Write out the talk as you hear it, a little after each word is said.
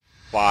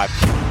5, 4,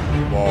 3,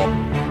 2,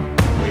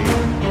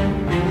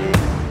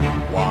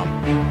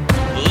 1.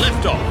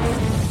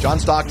 Liftoff. John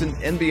Stockton,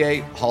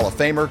 NBA Hall of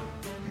Famer,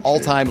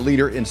 all-time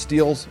leader in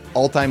steals,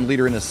 all-time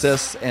leader in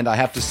assists, and I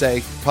have to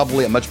say,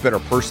 probably a much better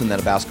person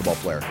than a basketball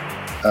player.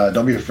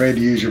 Don't be afraid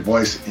to use your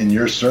voice in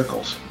your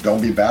circles.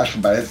 Don't be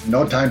bashful, but it's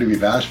no time to be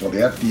bashful. The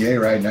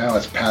FDA right now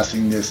is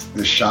passing this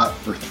shot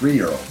for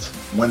 3-year-olds.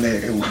 When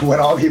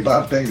all the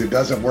above things, it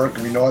doesn't work,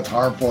 and we know it's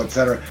harmful,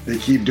 etc. They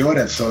keep doing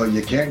it, so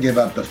you can't give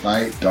up the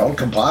fight. Don't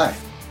comply.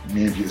 I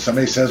mean, if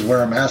somebody says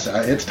wear a mask,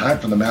 it's time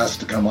for the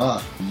mask to come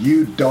off.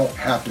 You don't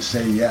have to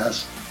say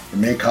yes. It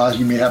may cause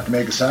you may have to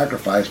make a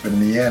sacrifice, but in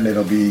the end,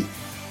 it'll be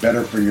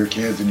better for your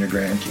kids and your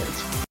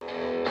grandkids.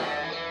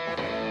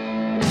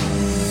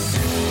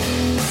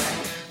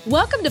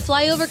 Welcome to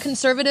Flyover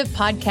Conservative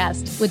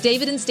Podcast with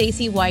David and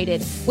Stacey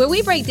Whited, where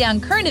we break down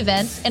current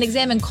events and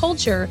examine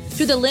culture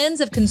through the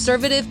lens of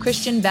conservative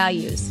Christian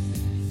values.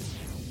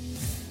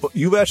 Well,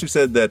 you've actually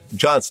said that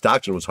John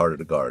Stockton was harder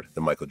to guard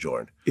than Michael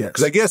Jordan. Yes.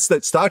 Because I guess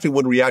that Stockton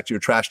wouldn't react to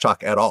your trash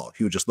talk at all.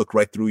 He would just look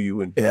right through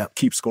you and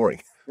keep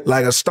scoring.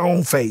 Like a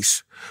stone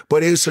face.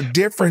 But it's a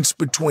difference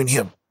between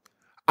him.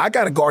 I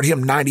got to guard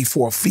him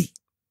 94 feet.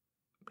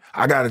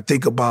 I got to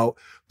think about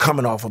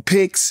coming off of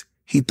picks,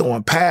 he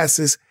throwing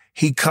passes,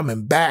 he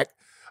coming back,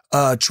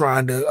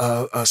 trying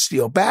to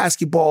steal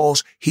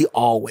basketballs. He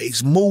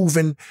always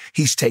moving.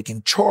 He's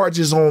taking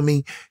charges on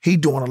me. He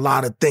doing a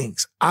lot of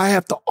things. I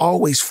have to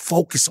always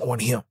focus on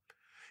him.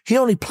 He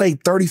only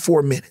played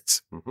 34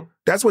 minutes. Mm-hmm.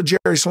 That's what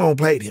Jerry Sloan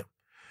played him.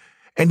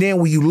 And then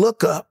when you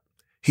look up,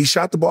 he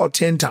shot the ball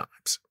 10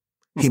 times.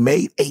 He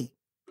made 8.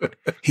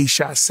 He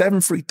shot 7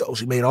 free throws.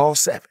 He made all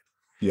 7.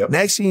 Yep.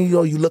 Next thing you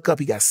know, you look up,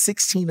 he got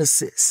 16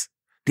 assists.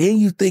 Then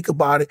you think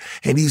about it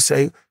and you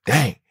say,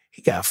 dang,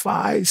 he got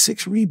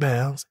 6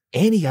 rebounds,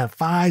 and he got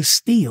 5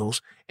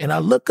 steals. And I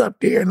look up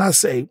there and I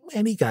say,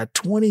 man, he got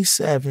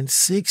 27,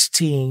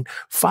 16,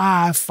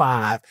 5.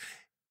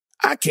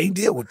 I can't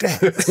deal with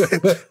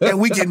that. And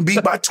we getting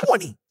beat by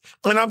 20.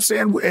 And I'm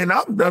saying, and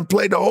I'm done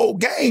played the whole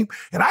game,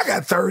 and I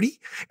got 30,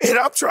 and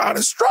I'm trying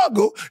to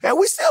struggle, and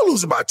we still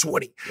losing by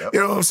 20. Yep. You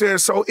know what I'm saying?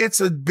 So it's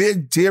a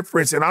big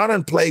difference. And I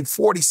done played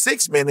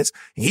 46 minutes,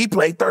 and he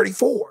played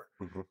 34.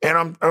 Mm-hmm.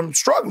 And I'm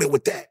struggling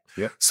with that.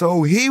 Yeah.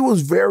 So he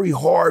was very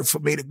hard for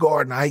me to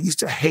guard, and I used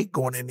to hate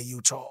going into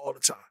Utah all the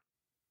time.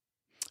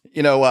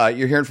 You know,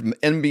 you're hearing from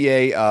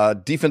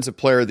NBA Defensive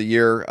Player of the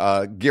Year,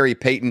 Gary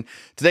Payton.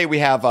 Today we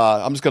have,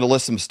 I'm just going to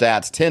list some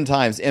stats, 10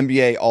 times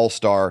NBA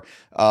All-Star,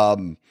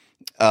 2-time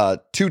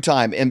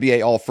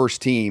NBA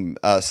All-First Team,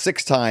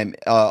 6-time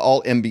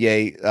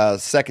All-NBA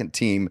Second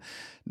Team,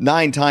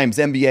 9 times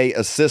NBA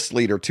Assist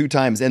Leader, 2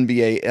 times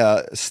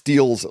NBA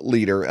Steals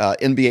Leader,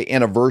 NBA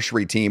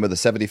Anniversary Team of the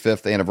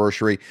 75th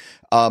Anniversary,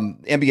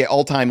 NBA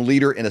All-Time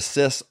Leader in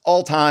Assists,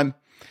 all-time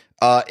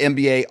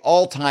NBA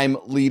All-Time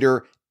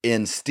Leader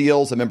in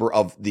steals, a member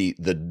of the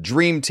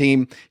Dream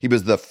Team. He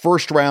was the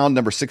first round,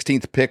 number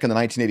 16th pick in the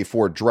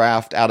 1984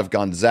 draft out of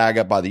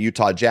Gonzaga by the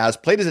Utah Jazz.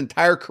 Played his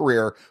entire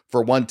career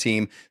for one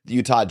team, the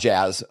Utah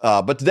Jazz.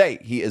 But today,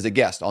 he is a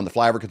guest on the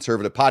Flyover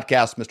Conservative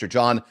Podcast, Mr.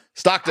 John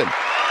Stockton.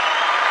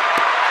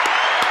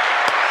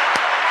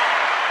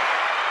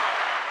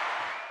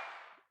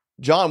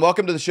 John,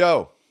 welcome to the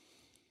show.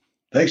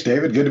 Thanks,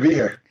 David. Good to be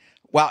here.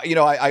 Wow, you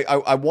know,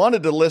 I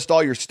wanted to list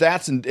all your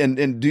stats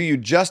and do you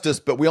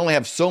justice, but we only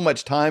have so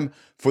much time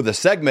for the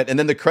segment, and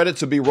then the credits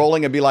would be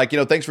rolling and be like, you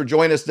know, thanks for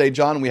joining us today,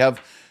 John. We have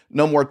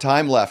no more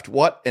time left.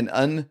 What an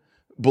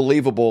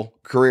unbelievable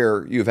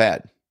career you've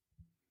had.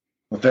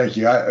 Well, thank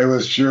you. It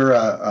was sure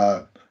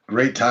a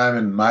great time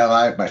in my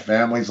life, my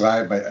family's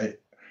life. It's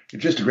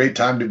just a great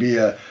time to be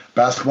a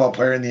basketball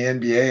player in the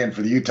NBA, and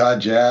for the Utah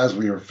Jazz,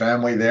 we were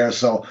family there.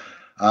 So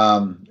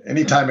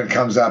anytime it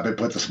comes up, it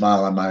puts a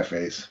smile on my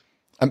face.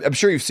 I'm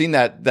sure you've seen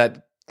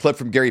that clip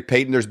from Gary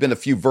Payton. There's been a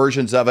few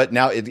versions of it.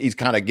 Now he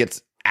kind of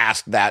gets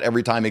asked that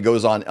every time he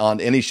goes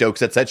on any show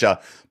because it's such a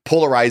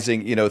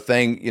polarizing,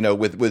 thing,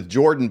 with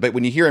Jordan. But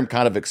when you hear him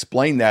kind of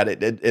explain that,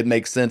 it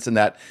makes sense in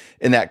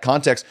that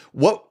context.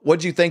 What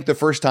do you think the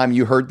first time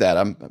you heard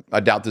that? I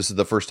doubt this is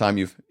the first time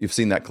you've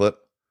seen that clip.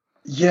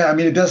 Yeah, I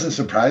mean, it doesn't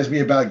surprise me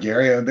about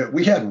Gary.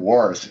 We had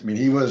wars. I mean,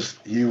 he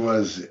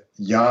was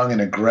young and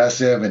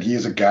aggressive, and he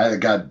is a guy that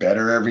got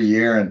better every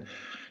year. And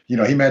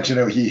he mentioned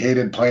that he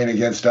hated playing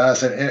against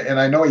us. And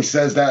I know he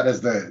says that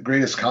as the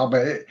greatest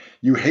compliment.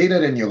 You hate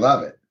it and you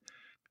love it.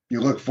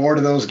 You look forward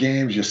to those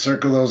games. You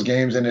circle those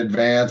games in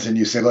advance. And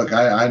you say, look,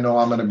 I know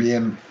I'm going to be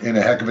in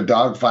a heck of a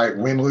dogfight,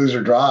 win, lose,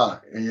 or draw.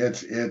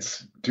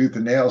 It's tooth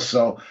and nail.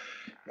 So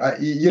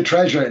you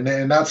treasure it.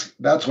 And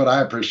that's what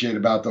I appreciate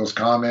about those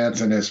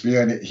comments and his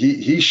feeling.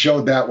 He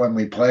showed that when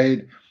we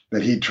played,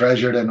 that he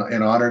treasured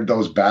and honored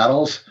those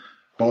battles,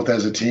 both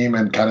as a team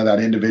and kind of that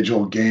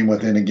individual game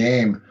within a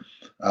game.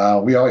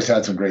 We always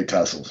had some great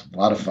tussles. A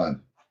lot of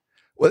fun.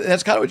 Well,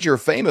 that's kind of what you're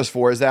famous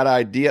for, is that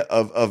idea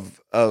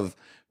of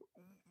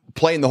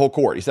playing the whole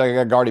court. He said, I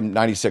got to guard him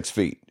 96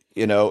 feet.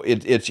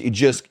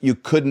 You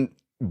couldn't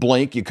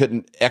blink. You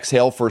couldn't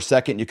exhale for a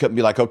second. You couldn't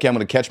be like, okay, I'm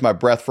going to catch my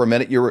breath for a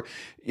minute.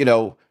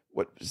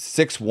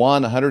 6'1",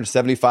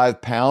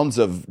 175 pounds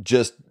of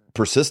just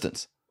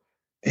persistence.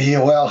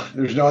 Yeah, well,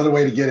 there's no other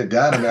way to get it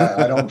done. I mean,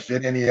 I don't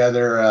fit any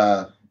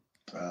other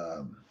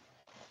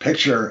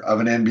picture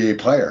of an NBA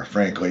player,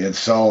 frankly. And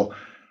so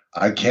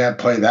I can't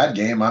play that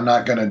game. I'm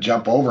not going to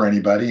jump over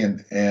anybody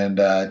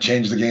and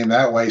change the game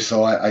that way.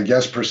 So I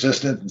guess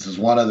persistence is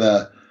one of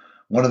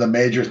the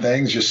major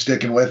things, just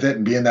sticking with it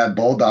and being that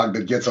bulldog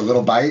that gets a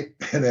little bite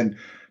and then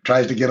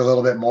tries to get a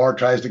little bit more,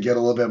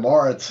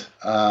 It's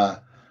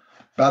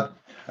about,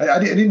 I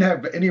didn't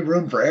have any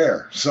room for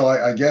error. So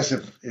I guess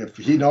if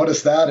he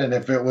noticed that and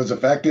if it was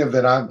effective,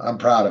 then I'm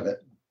proud of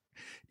it.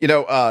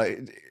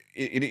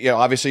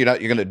 Obviously you're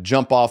going to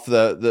jump off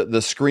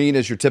the screen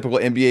as your typical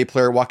NBA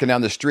player walking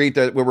down the street.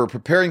 That when we're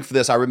preparing for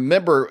this, I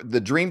remember the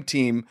Dream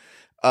Team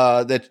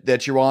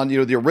that you're on,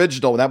 the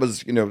original, and that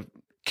was,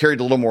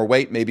 carried a little more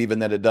weight maybe even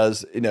than it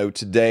does,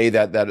 today,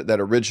 that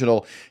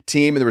original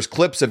team. And there was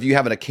clips of you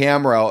having a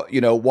camera,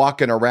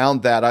 walking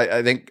around that.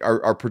 I think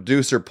our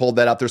producer pulled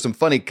that out. There's some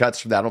funny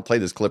cuts from that. I'll play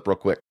this clip real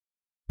quick.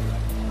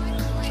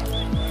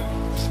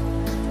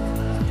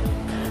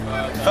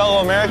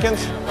 Fellow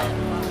Americans,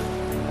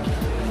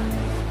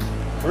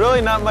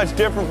 really not much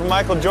different from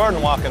Michael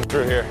Jordan walking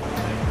through here.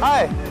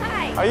 Hi.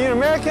 Hi. Are you an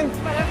American?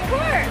 But of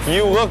course.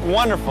 You look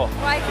wonderful.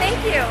 Why,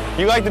 thank you.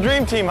 You like the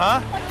Dream Team,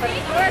 huh? Of course.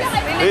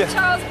 We met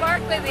Charles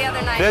Barkley the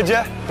other night. Did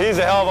ya? He's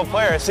a hell of a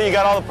player. I see you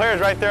got all the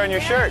players right there on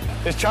your shirt.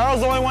 Is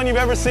Charles the only one you've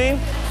ever seen?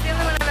 He's the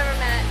only one I've ever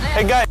met.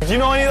 Hey guys, do you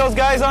know any of those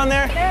guys on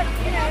there? There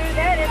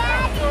it is.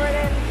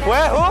 Jordan.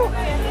 What? Who?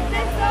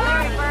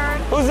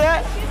 Who's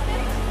that?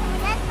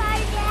 That's my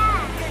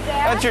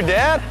dad. That's your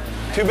dad?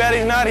 Too bad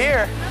he's not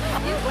here.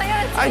 You play on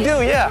a team? I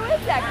do, yeah. Who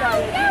is that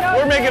guy?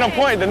 We're making a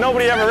point that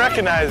nobody ever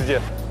recognized you.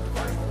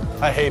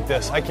 I hate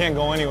this. I can't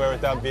go anywhere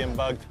without being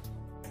bugged.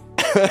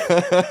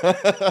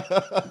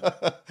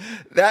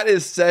 That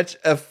is such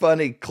a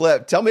funny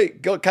clip. Tell me,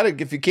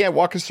 if you can,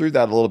 walk us through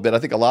that a little bit. I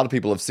think a lot of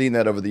people have seen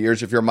that over the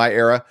years. If you're my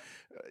era,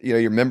 you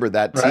remember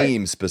that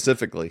team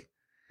specifically.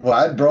 Well,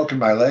 I'd broken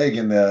my leg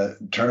in the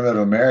Tournament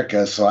of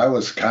America, so I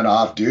was kind of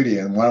off duty.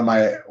 And one of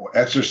my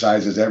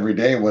exercises every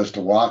day was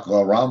to walk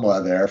La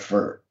Rambla there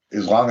for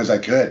as long as I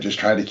could, just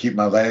try to keep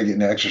my leg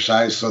in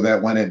exercise so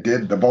that when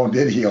the bone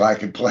did heal, I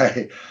could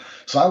play.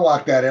 So I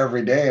walked that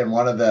every day, and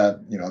one of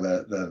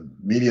the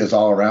media's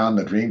all around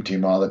the Dream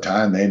Team all the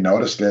time. They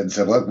noticed it and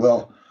said, "Look,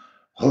 we'll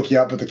hook you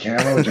up with the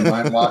camera. Would you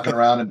mind walking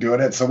around and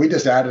doing it?" So we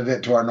just added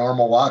it to our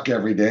normal walk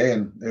every day,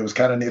 and it's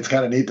kind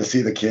of neat to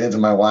see the kids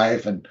and my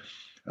wife, and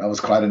that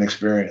was quite an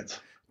experience.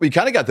 We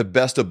kind of got the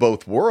best of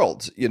both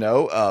worlds, you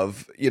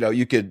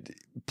could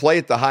play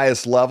at the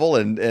highest level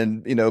and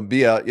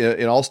be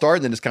an all-star,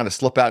 and then just kind of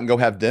slip out and go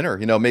have dinner,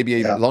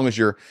 maybe as long as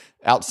you're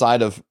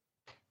outside of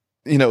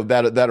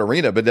that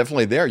arena, but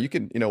definitely there you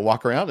can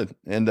walk around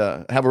and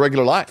have a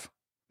regular life.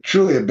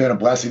 Truly have been a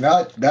blessing.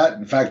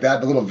 In fact,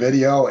 that little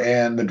video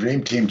and the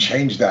Dream Team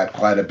changed that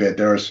quite a bit.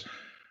 There was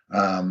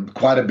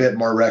quite a bit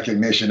more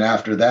recognition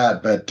after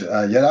that, but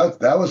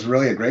that was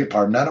really a great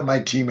part. None of my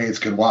teammates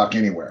could walk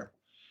anywhere.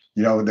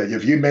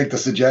 If you make the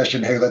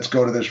suggestion, "Hey, let's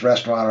go to this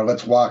restaurant or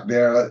let's walk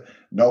there,"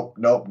 nope.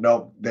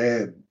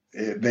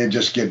 They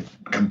just get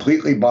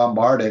completely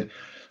bombarded.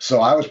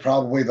 So I was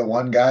probably the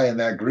one guy in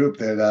that group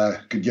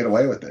that could get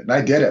away with it, and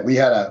I did it. We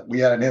had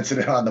an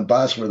incident on the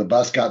bus where the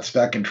bus got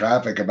stuck in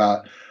traffic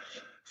about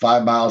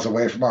 5 miles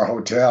away from our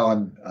hotel,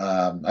 and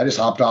I just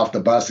hopped off the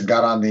bus and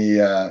got on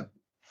the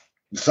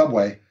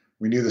subway.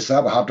 We knew the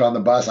subway. Hopped on the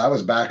bus. I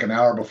was back an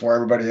hour before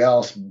everybody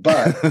else,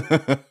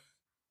 but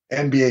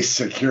NBA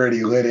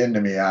security lit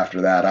into me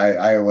after that.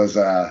 I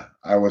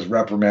was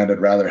reprimanded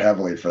rather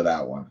heavily for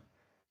that one.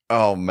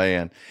 Oh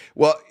man.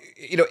 Well,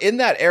 in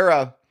that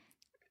era,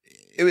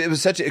 it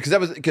was such because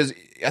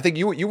I think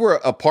you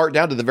were a part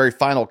down to the very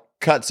final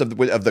cuts of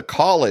the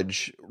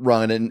college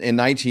run in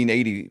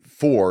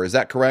 1984. Is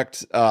that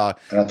correct?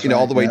 That's right,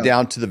 all the way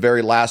down to the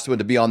very last one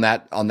to be on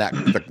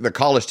the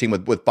college team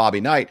with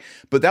Bobby Knight.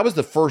 But that was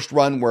the first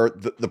run where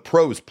the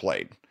pros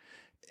played,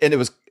 and it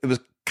was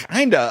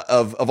kind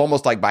of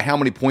almost like by how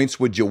many points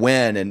would you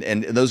win,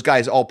 and those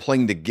guys all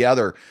playing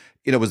together.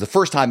 It was the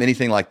first time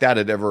anything like that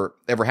had ever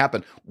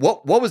happened.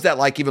 What was that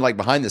like, even like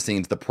behind the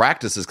scenes, the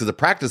practices? Because the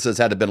practices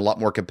had to have been a lot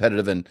more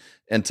competitive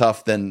and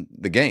tough than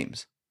the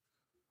games.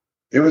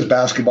 It was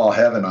basketball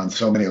heaven on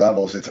so many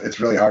levels. It's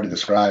really hard to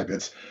describe.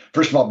 It's,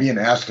 first of all, being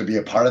asked to be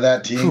a part of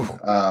that team.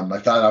 I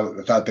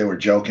thought they were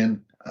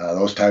joking.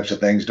 Those types of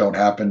things don't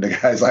happen to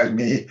guys like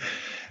me.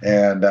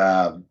 And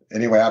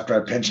anyway, after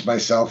I pinched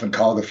myself and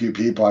called a few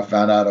people, I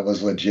found out it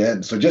was legit.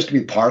 And so just to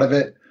be part of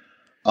it,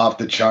 off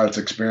the charts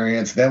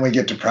experience. Then we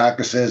get to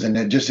practices, and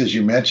then just as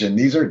you mentioned,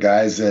 these are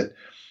guys that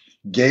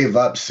gave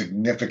up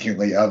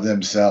significantly of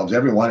themselves.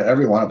 Every one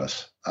of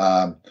us,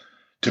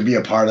 to be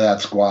a part of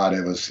that squad.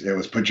 It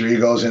was put your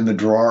egos in the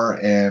drawer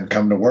and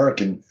come to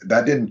work, and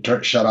that didn't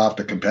shut off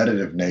the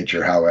competitive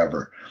nature.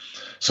 However,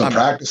 so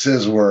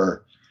practices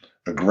were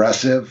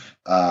aggressive,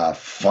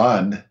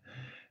 fun,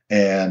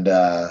 and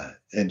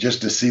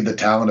just to see the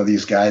talent of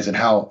these guys and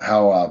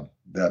how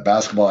the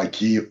basketball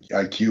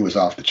IQ was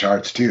off the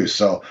charts too.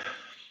 So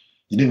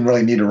you didn't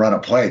really need to run a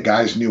play.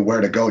 Guys knew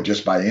where to go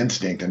just by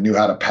instinct and knew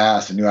how to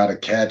pass and knew how to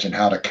catch and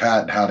how to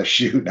cut and how to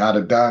shoot and how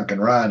to dunk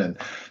and run and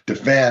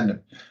defend.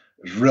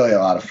 It was really a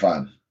lot of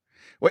fun.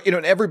 Well,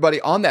 and everybody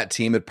on that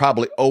team had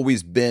probably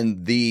always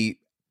been the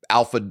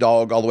alpha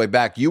dog all the way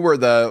back. You were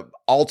the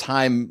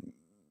all-time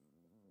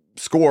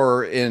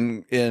scorer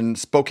in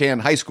Spokane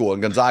High School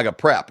and Gonzaga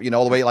Prep,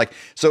 all the way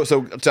so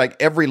it's like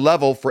every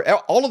level for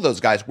all of those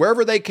guys,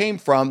 wherever they came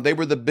from, they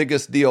were the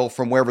biggest deal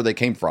from wherever they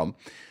came from.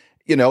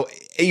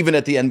 Even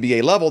at the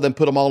NBA level, then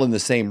put them all in the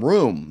same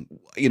room.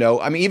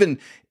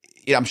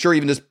 I'm sure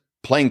even just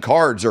playing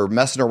cards or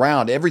messing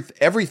around,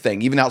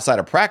 everything, even outside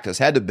of practice,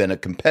 had to have been a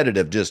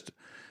competitive,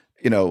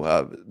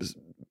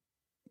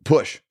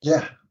 push.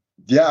 Yeah.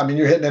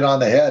 You're hitting it on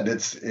the head.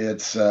 It's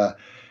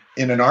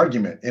in an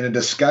argument, in a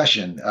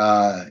discussion,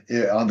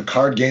 on the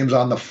card games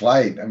on the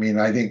flight. I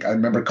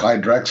remember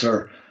Clyde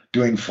Drexler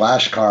doing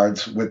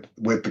flashcards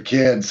with the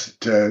kids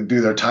to do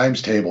their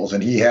times tables,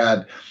 and he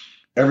had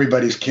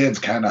everybody's kids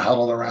kind of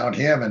huddled around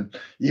him, and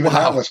even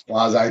that was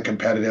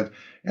quasi-competitive.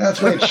 Yeah,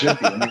 that's what it should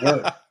be.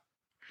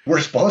 We're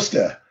supposed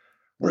to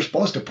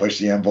push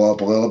the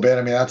envelope a little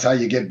bit. That's how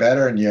you get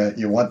better, and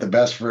you want the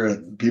best for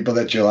people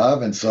that you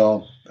love, and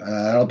so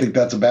I don't think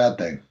that's a bad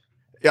thing.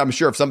 Yeah, I'm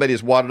sure if somebody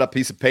just wadded up a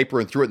piece of paper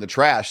and threw it in the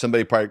trash,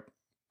 somebody probably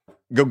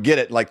go get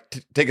it,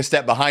 take a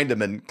step behind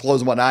them and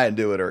close one eye and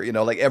do it, or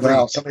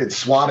somebody would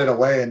swat it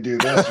away and do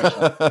this or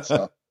something.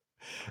 So.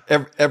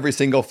 Every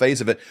single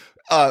phase of it.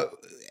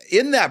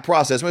 In that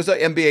process, when I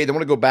say NBA, I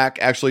want to go back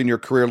actually in your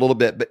career a little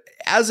bit, but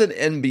as an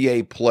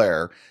NBA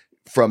player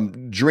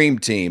from Dream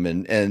Team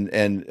and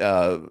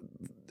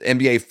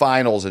NBA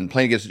Finals and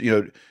playing against,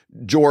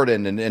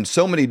 Jordan and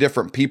so many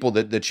different people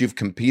that you've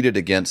competed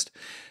against,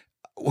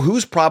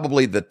 who's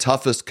probably the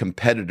toughest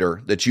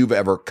competitor that you've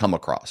ever come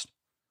across?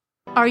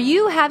 Are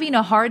you having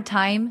a hard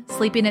time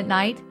sleeping at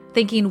night,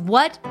 thinking,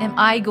 what am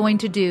I going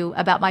to do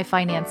about my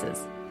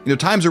finances?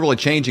 Times are really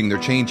changing. They're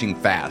changing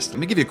fast. Let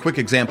me give you a quick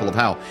example of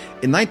how.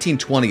 In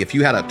 1920, if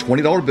you had a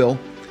 $20 bill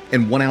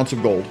and 1 ounce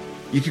of gold,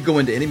 you could go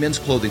into any men's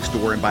clothing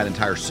store and buy an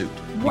entire suit.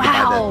 You could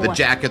buy the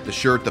jacket, the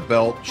shirt, the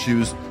belt,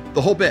 shoes,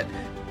 the whole bit.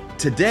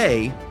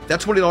 Today, that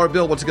 $20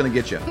 bill, what's it going to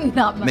get you?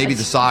 Not much. Maybe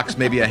the socks,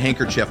 maybe a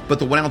handkerchief, but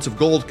the 1 ounce of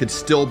gold could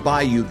still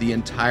buy you the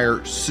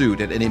entire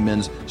suit at any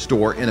men's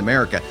store in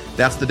America.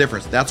 That's the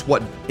difference. That's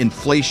what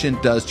inflation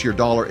does to your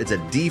dollar. It's a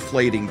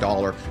deflating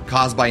dollar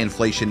caused by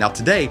inflation. Now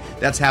today,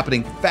 that's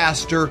happening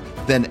faster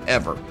than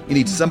ever. You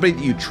need somebody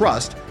that you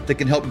trust that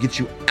can help get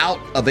you out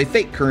of a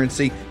fake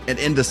currency and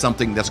into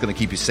something that's going to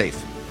keep you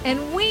safe.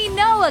 And we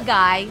know a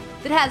guy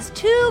that has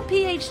 2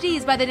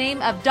 PhDs by the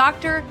name of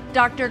Dr.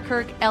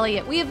 Kirk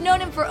Elliott. We have known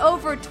him for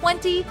over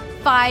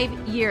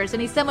 25 years,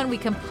 and he's someone we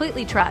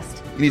completely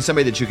trust. You need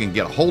somebody that you can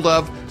get a hold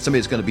of, somebody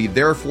that's going to be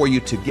there for you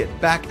to get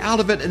back out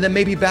of it, and then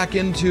maybe back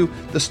into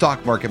the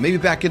stock market, maybe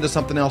back into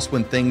something else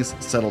when things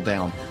settle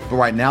down. But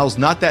right now is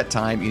not that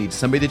time. You need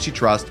somebody that you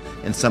trust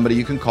and somebody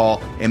you can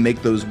call and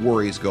make those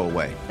worries go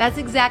away. That's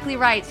exactly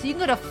right. So you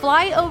can go to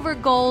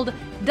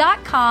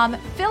flyovergold.com,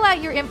 fill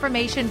out your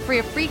information for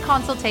a free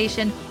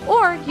consultation,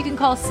 or you can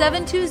call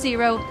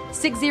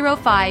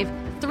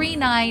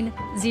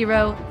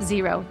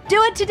 720-605-3900.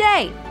 Do it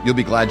today. You'll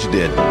be glad you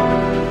did.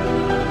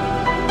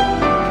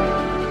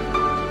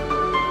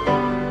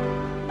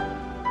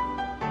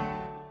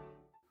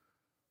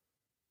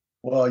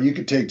 Well, you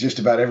could take just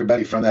about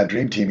everybody from that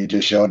dream team you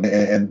just showed,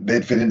 and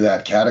they'd fit into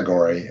that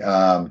category.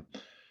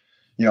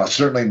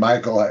 Certainly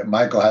Michael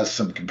Jordan has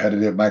some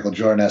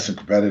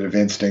competitive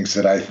instincts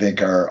that I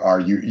think are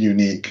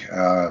unique.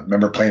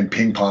 Remember playing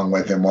ping pong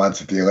with him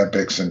once at the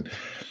Olympics, and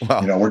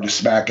wow. We're just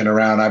smacking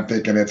around. I'm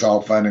thinking it's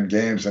all fun and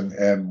games,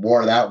 and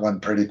wore that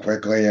one pretty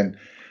quickly. And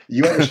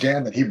you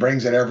understand that he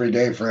brings it every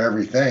day for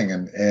everything,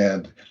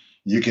 and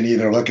you can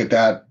either look at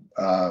that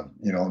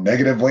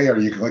negatively, or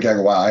you can look at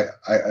it, wow,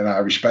 I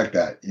respect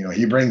that.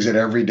 He brings it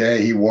every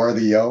day. He wore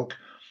the yoke.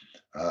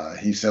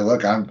 He said,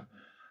 look,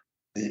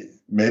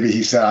 maybe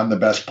he said I'm the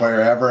best player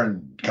ever,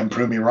 and come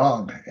prove me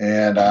wrong.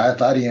 And I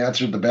thought he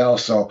answered the bell.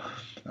 So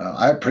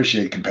I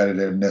appreciate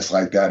competitiveness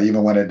like that,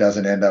 even when it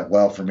doesn't end up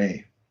well for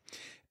me.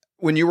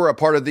 When you were a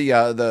part of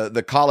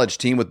the college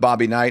team with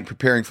Bobby Knight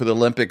preparing for the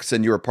Olympics,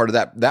 and you were part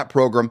of that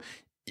program,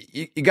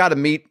 you got to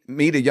meet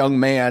a young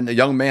man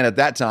at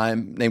that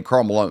time named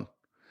Karl Malone.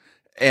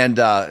 And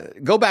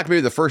go back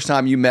maybe the first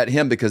time you met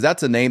him, because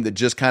that's a name that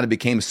just kind of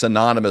became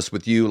synonymous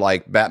with you,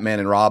 like Batman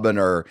and Robin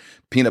or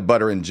Peanut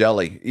Butter and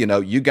Jelly.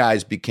 You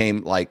guys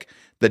became like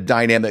the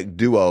dynamic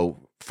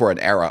duo for an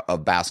era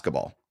of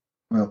basketball.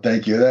 Well,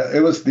 thank you.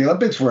 The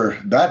Olympics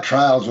that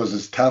trials was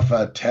as tough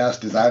a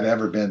test as I'd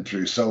ever been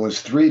through. So it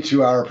was 3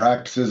 2-hour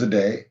practices a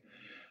day.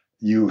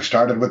 You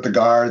started with the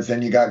guards,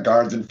 then you got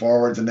guards and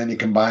forwards, and then you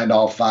combined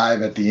all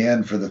 5 at the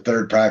end for the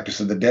third practice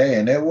of the day.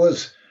 And it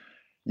was,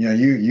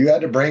 you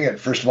had to bring it,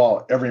 first of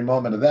all, every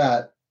moment of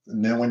that.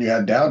 And then when you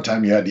had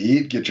downtime, you had to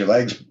eat, get your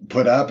legs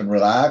put up and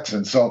relax.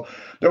 And so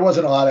there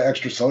wasn't a lot of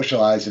extra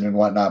socializing and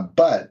whatnot.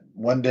 But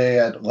one day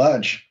at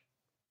lunch,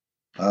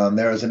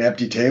 There was an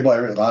empty table.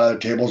 A lot of the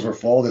tables were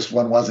full. This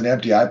one wasn't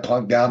empty. I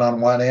plunked down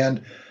on one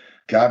end.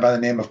 Guy by the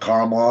name of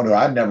Carl Malone, who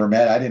I'd never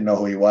met. I didn't know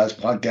who he was.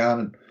 Plunked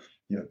down,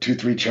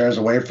 2-3 chairs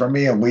away from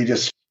me, and we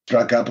just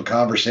struck up a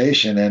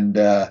conversation. And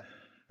it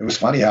was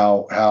funny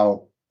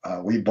how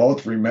we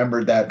both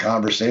remembered that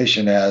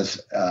conversation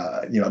as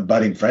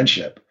budding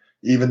friendship,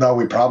 even though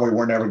we probably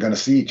were never going to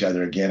see each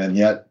other again. And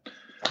yet,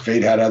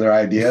 fate had other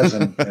ideas,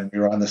 and we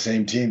were on the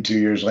same team 2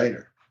 years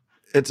later.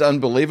 It's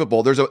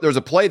unbelievable. There's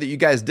a play that you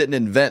guys didn't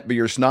invent, but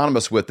you're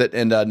synonymous with it,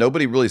 and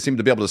nobody really seemed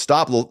to be able to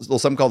stop. A little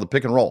something called the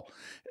pick and roll,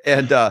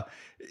 and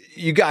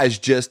you guys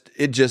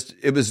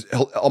it was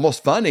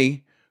almost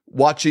funny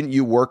watching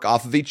you work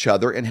off of each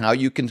other and how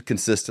you can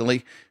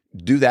consistently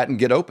do that and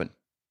get open.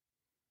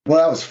 Well,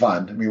 that was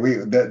fun. I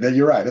mean,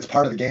 you're right. It's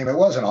part of the game. It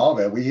wasn't all of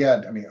it.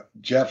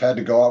 Jeff had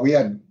to go out. We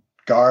had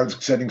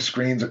guards setting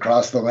screens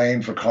across the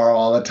lane for Carl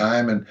all the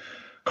time, and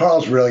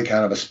Carl's really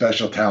kind of a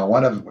special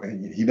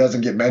talent. He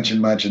doesn't get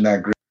mentioned much in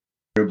that group,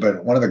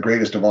 but one of the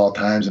greatest of all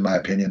times, in my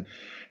opinion.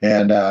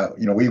 And,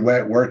 we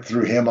worked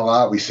through him a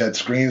lot. We set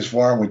screens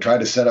for him. We tried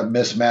to set up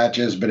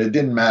mismatches, but it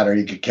didn't matter.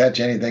 He could catch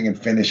anything and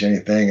finish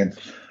anything. And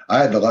I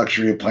had the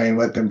luxury of playing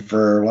with him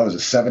for,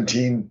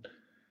 17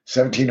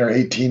 or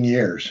 18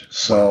 years.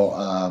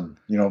 So,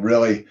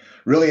 really,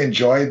 really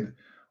enjoyed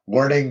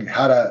learning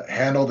how to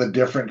handle the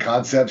different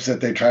concepts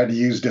that they tried to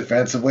use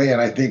defensively. And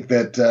I think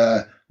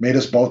that, made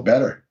us both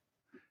better.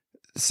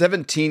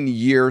 17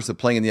 years of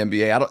playing in the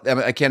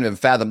NBA. I can't even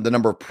fathom the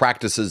number of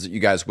practices that you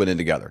guys went in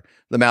together,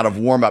 the amount of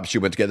warm-ups you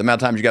went together, the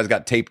amount of times you guys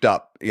got taped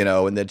up,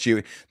 and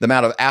the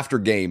amount of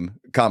after-game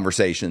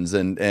conversations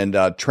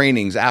and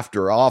trainings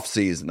after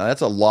off-season. Now, that's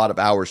a lot of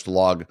hours to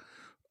log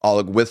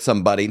with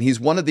somebody. And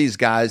he's one of these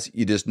guys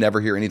you just never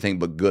hear anything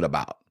but good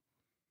about.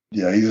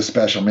 Yeah, he's a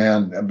special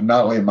man,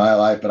 not only in my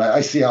life, but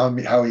I see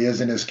how he is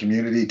in his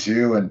community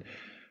too. And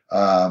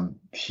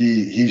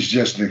he's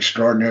just an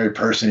extraordinary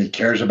person. He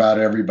cares about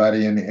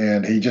everybody,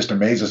 and he just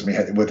amazes me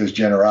with his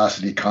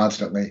generosity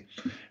constantly.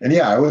 And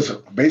yeah,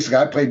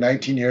 I played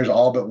 19 years,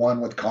 all but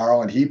one with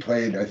Carl, and he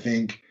played, I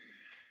think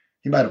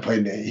he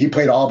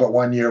played all but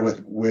 1 year with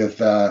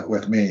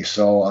me.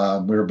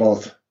 So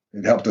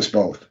it helped us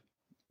both.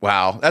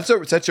 Wow. That's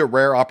such a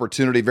rare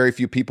opportunity. Very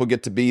few people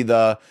get to be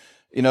the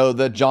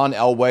John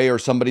Elway or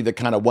somebody that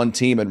kind of won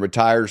team and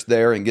retires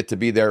there and get to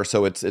be there.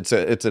 So it's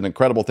an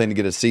incredible thing to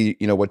get to see,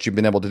 what you've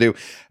been able to do.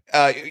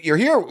 You're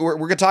here. We're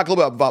going to talk a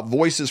little bit about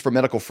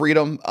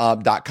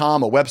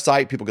voicesformedicalfreedom.com, a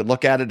website. People can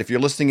look at it. If you're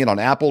listening in on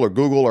Apple or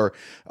Google or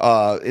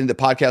in the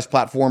podcast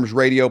platforms,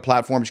 radio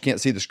platforms, you can't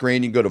see the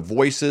screen. You can go to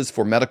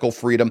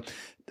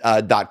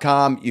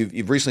voicesformedicalfreedom.com.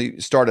 You've recently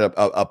started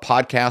a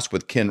podcast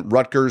with Ken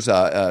Rutgers,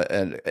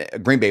 a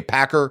Green Bay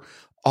Packer,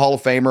 Hall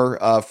of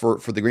Famer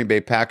for the Green Bay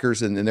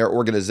Packers and their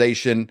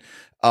organization,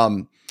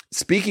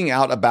 speaking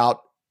out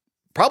about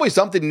probably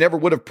something you never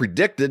would have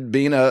predicted,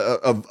 being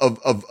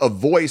a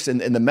voice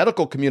in the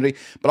medical community.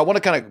 But I want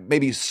to kind of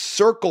maybe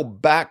circle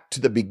back to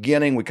the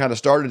beginning. We kind of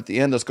started at the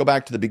end. Let's go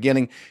back to the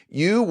beginning.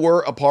 You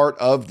were a part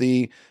of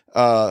the,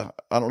 I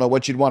don't know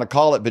what you'd want to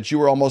call it, but you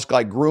were almost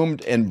like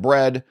groomed and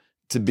bred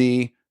to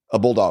be a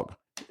Bulldog.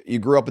 You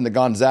grew up in the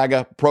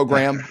Gonzaga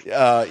program,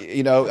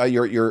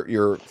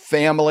 your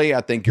family,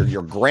 I think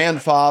your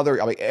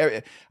grandfather. I mean,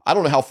 I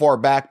don't know how far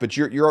back, but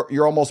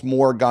you're almost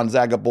more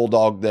Gonzaga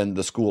Bulldog than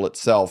the school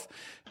itself.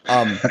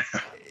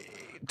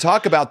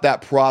 Talk about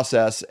that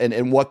process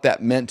and what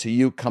that meant to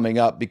you coming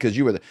up, because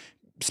you were the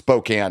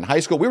Spokane High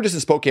School. We were just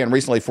in Spokane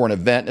recently for an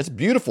event. It's a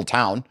beautiful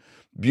town,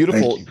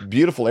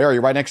 beautiful area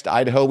right next to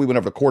Idaho. We went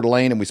over to Coeur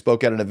d'Alene and we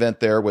spoke at an event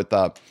there with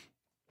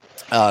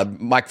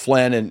Mike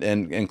Flynn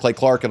and Clay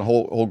Clark and a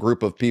whole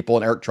group of people,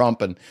 and Eric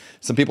Trump and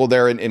some people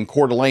there in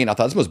Coeur d'Alene. I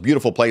thought this was the most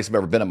beautiful place I've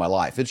ever been in my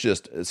life. It's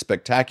just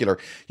spectacular.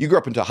 You grew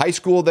up into high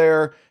school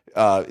there,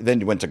 then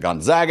you went to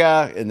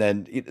Gonzaga, and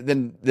then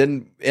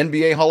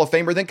NBA Hall of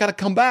Famer, then kind of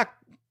come back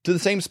to the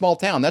same small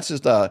town. That's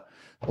just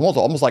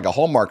almost like a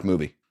Hallmark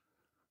movie.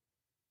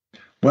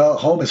 Well,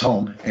 home is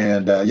home.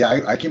 And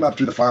I came up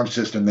through the farm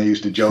system they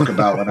used to joke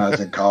about when I was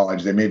in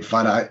college. They made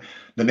fun.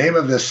 The name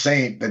of this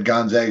saint that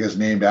Gonzaga is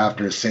named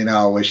after is St.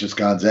 Aloysius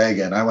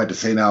Gonzaga. And I went to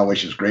St.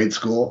 Aloysius grade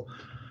school,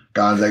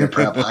 Gonzaga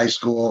Prep High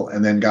School,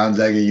 and then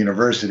Gonzaga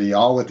University,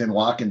 all within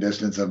walking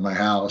distance of my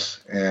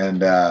house.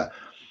 And I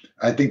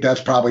think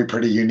that's probably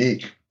pretty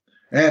unique.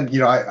 And,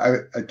 I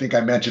think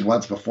I mentioned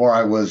once before,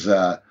 I was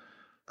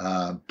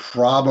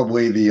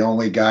probably the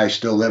only guy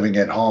still living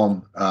at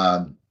home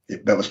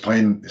that was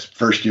playing his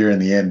first year in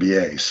the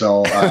NBA.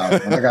 So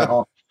when I got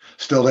home,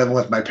 still living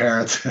with my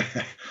parents.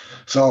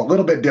 So a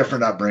little bit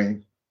different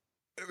upbringing.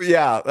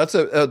 Yeah, it's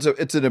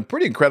a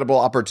pretty incredible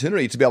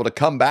opportunity to be able to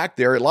come back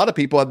there. A lot of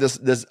people have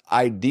this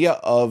idea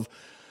of,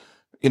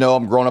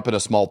 I'm growing up in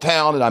a small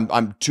town and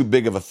I'm too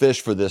big of a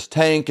fish for this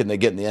tank, and they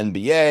get in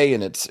the NBA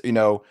and it's,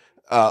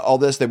 all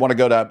this. They want to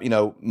go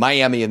to,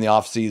 Miami in the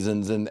off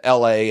seasons and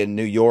LA and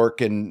New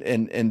York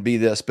and be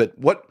this. But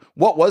what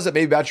was it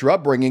maybe about your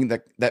upbringing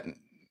that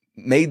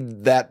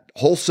made that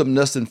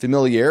wholesomeness and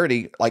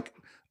familiarity like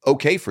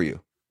okay for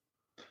you?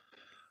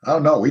 I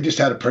don't know. We just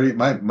had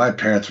my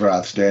parents were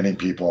outstanding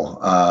people.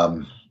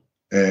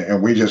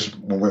 And we just,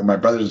 when my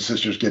brothers and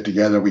sisters get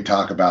together, we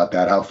talk about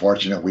that, how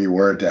fortunate we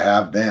were to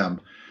have them,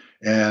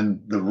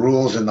 and the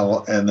rules and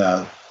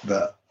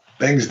the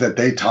things that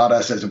they taught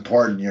us as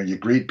important. You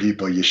greet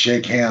people, you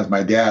shake hands.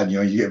 My dad,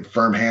 you get a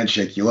firm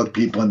handshake, you look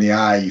people in the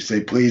eye, you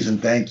say please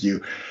and thank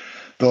you.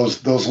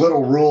 Those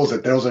little rules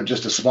that those are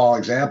just a small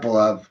example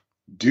of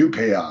do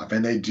pay off,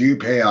 and they do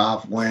pay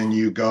off when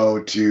you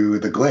go to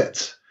the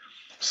glitz.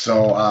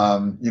 So,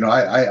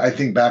 I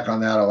think back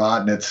on that a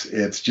lot, and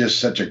it's just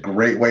such a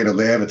great way to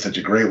live. It's such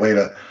a great way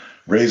to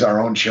raise our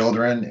own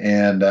children.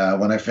 And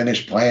when I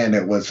finished playing, I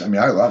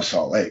love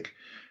Salt Lake.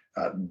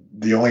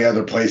 The only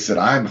other place that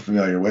I'm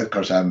familiar with, of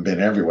course, I haven't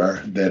been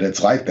everywhere, that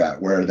it's like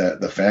that, where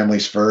the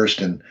family's first.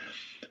 And,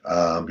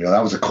 that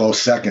was a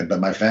close second, but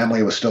my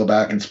family was still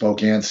back in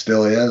Spokane,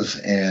 still is.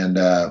 And,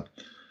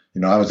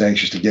 I was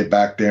anxious to get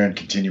back there and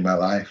continue my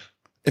life.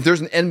 If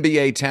there's an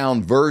NBA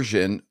town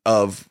version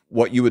of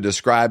what you would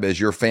describe as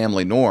your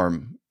family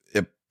norm,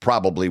 it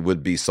probably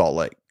would be Salt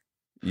Lake,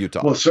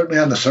 Utah. Well, certainly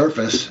on the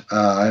surface.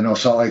 I know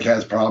Salt Lake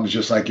has problems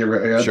just like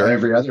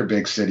every other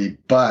big city.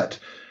 But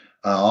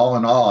all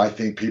in all, I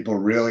think people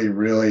really,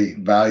 really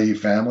value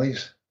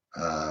families.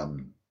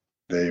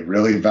 They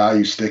really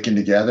value sticking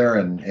together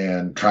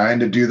and trying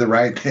to do the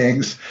right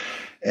things.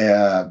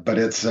 But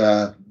it's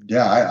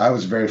I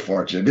was very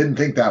fortunate. I didn't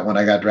think that when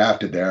I got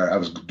drafted there. I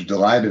was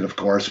delighted, of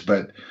course,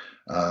 but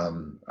I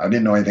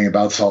didn't know anything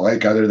about Salt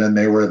Lake other than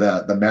they were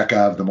the Mecca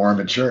of the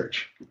Mormon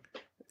Church.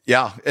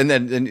 Yeah, and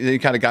then you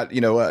kind of got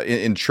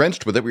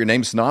entrenched with it. Your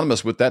name's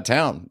synonymous with that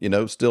town.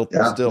 Still.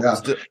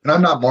 And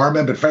I'm not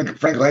Mormon, but Frank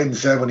Layden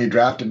said when he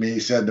drafted me, he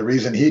said the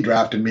reason he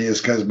drafted me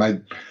is because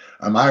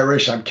I'm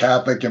Irish, I'm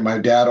Catholic, and my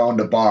dad owned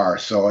a bar,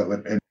 so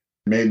it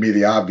made me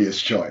the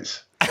obvious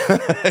choice.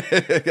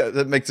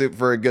 That makes it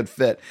for a good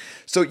fit.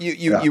 So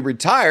you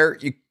retire,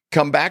 you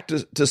come back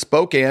to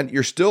Spokane,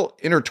 you're still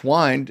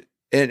intertwined,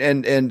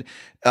 and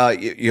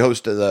you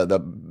host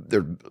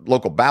their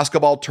local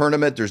basketball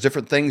tournament. There's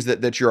different things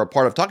that you're a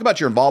part of. Talk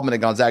about your involvement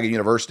at Gonzaga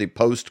University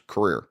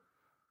post-career.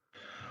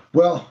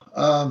 Well,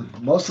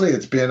 mostly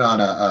it's been on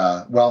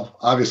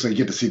obviously you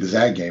get to see the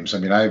Zag games. I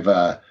mean,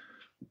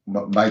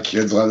 my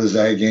kids love the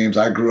Zag games.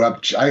 I grew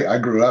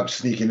up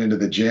sneaking into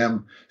the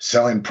gym,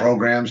 selling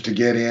programs to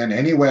get in.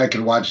 Any way I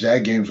could watch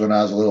Zag games when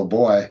I was a little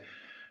boy,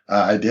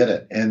 I did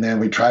it. And then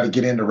we tried to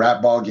get into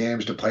rap ball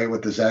games to play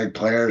with the Zag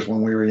players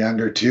when we were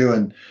younger too.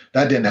 And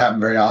that didn't happen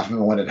very often,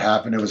 but when it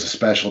happened, it was a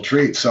special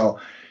treat. So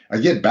I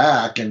get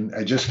back and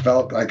I just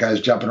felt like I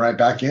was jumping right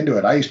back into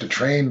it. I used to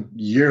train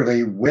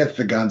yearly with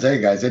the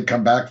Gonzaga guys. They'd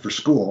come back for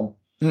school.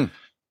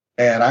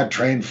 And I'd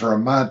train for a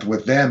month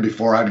with them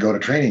before I'd go to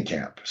training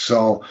camp.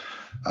 So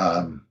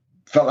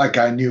felt like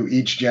I knew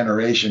each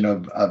generation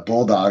of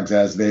Bulldogs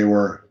as they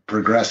were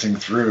progressing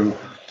through,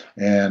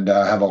 and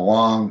have a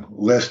long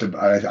list of,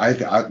 I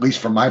at least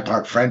for my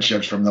part,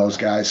 friendships from those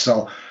guys.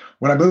 So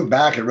when I moved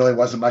back, it really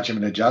wasn't much of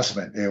an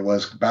adjustment. It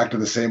was back to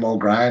the same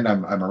old grind.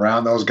 I'm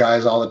around those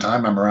guys all the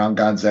time. I'm around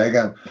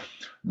Gonzaga.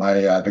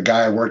 The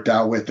guy I worked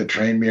out with that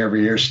trained me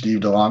every year, Steve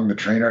DeLong, the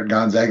trainer at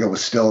Gonzaga,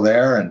 was still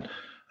there. And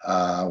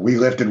we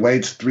lifted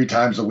weights 3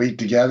 times a week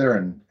together.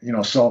 And,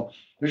 so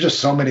there's just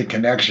so many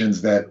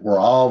connections that were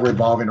all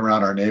revolving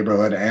around our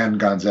neighborhood and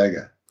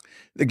Gonzaga.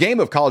 The game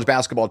of college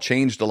basketball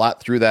changed a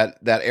lot through that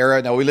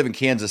era. Now we live in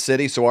Kansas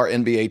City, so our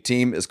NBA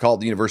team is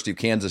called the University of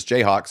Kansas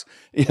Jayhawks.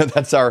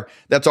 That's our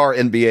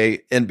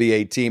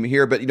NBA team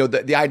here. But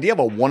the idea of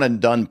a one and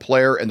done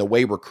player and the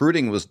way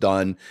recruiting was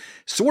done,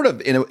 sort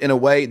of in a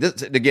way.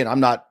 This, again,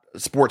 I'm not a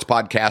sports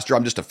podcaster.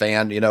 I'm just a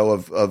fan,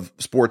 of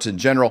sports in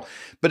general.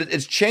 But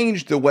it's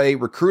changed the way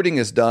recruiting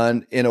is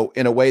done in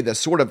a way that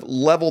sort of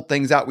leveled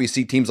things out. We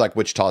see teams like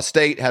Wichita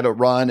State had a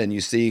run, and you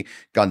see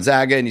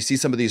Gonzaga, and you see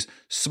some of these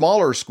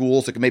smaller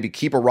schools that can maybe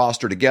keep a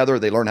roster together.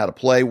 They learn how to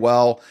play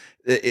well.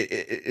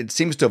 It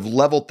seems to have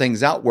leveled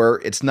things out where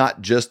it's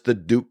not just the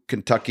Duke,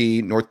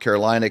 Kentucky, North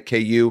Carolina,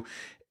 KU.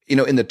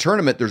 In the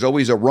tournament, there's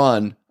always a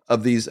run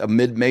of a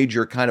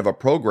mid-major kind of a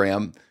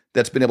program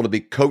that's been able to be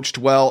coached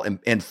well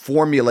and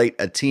formulate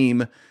a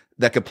team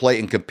that could play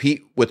and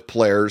compete with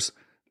players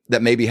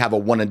that maybe have a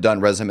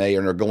one-and-done resume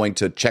and are going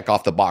to check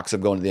off the box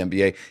of going to the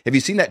NBA. Have you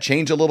seen that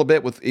change a little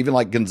bit with even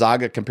like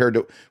Gonzaga compared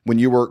to when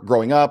you were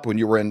growing up, when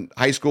you were in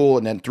high school,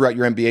 and then throughout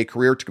your NBA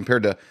career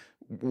compared to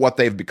what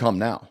they've become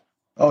now?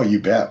 Oh,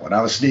 you bet. When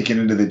I was sneaking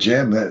into the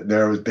gym,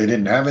 they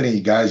didn't have any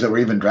guys that were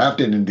even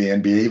drafted into the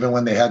NBA, even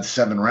when they had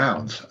 7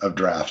 rounds of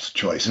draft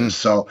choices.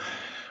 So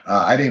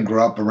I didn't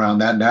grow up around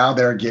that. Now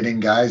they're getting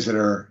guys that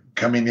are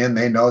coming in.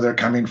 They know they're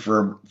coming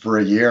for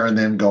a year and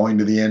then going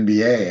to the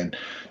NBA, and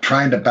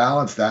trying to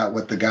balance that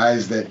with the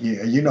guys that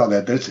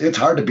that it's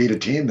hard to beat a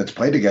team that's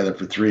played together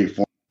for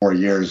 3-4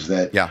 years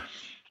that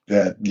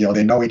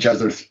they know each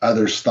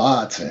other's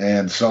thoughts.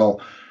 And so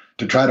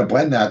to try to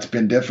blend that's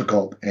been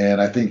difficult.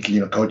 And I think,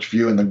 Coach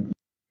Few and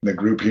the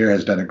group here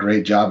has done a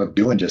great job of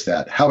doing just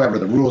that. However,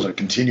 the rules are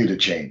continue to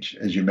change.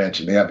 As you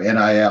mentioned, they have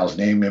NILs,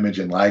 name, image,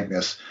 and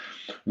likeness,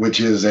 which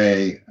is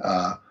a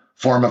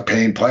form of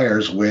paying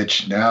players,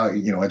 which now,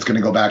 it's going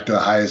to go back to the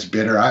highest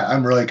bidder.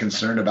 I'm really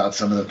concerned about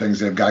some of the things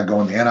they've got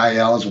going. The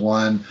NIL is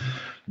one.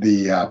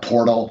 The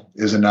portal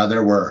is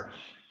another, where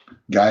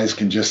guys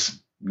can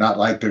just not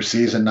like their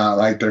season, not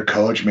like their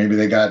coach. Maybe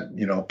they got,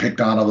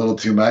 picked on a little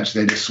too much.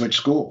 They just switch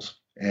schools.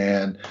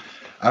 And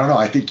I don't know.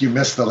 I think you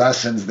miss the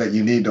lessons that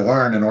you need to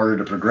learn in order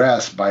to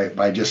progress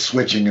by just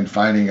switching and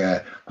finding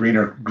a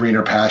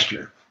greener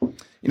pasture.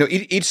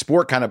 Each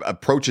sport kind of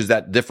approaches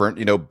that different.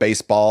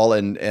 Baseball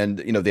and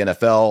the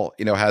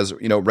NFL, has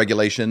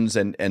regulations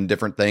and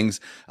different things.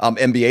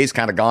 NBA's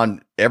kind of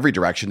gone every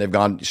direction. They've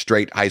gone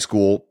straight high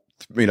school,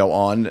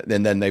 on,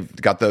 and then they've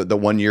got the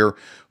 1 year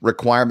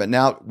requirement.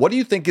 Now, what do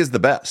you think is the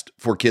best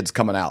for kids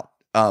coming out?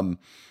 I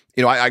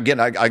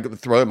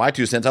throw in my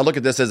 2 cents. I look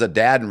at this as a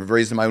dad and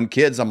raising my own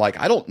kids. I'm like,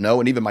 I don't know.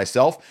 And even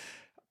myself,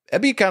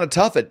 it'd be kind of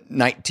tough at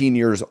 19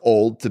 years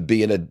old to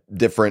be in a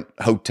different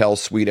hotel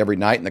suite every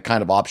night and the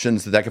kind of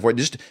options that can afford.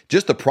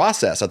 Just the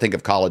process, I think,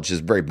 of college is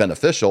very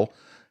beneficial.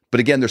 But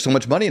again, there's so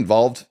much money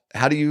involved.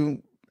 How do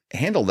you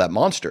handle that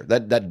monster,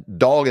 that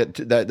dog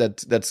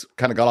that's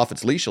kind of got off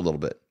its leash a little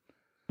bit?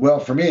 Well,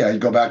 for me, I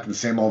go back to the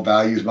same old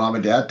values mom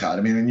and dad taught.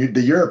 I mean,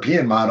 the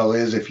European model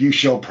is if you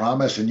show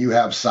promise and you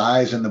have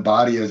size in the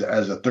body as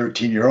a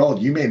 13-year-old,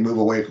 you may move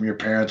away from your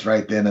parents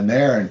right then and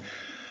there and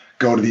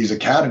go to these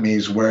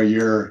academies where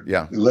you're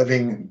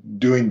living,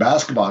 doing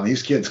basketball. And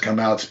these kids come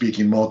out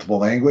speaking multiple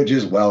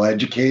languages,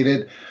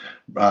 well-educated,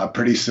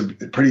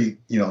 pretty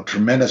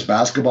tremendous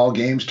basketball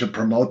games to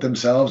promote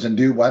themselves and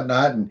do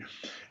whatnot.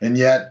 And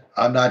yet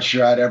I'm not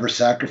sure I'd ever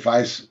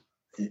sacrifice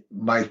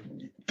my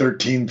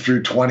 13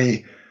 through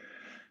 20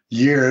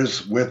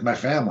 years with my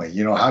family.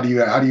 How do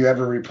you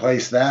ever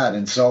replace that?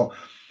 And so,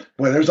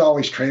 there's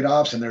always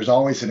trade-offs and there's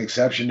always an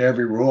exception to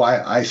every rule.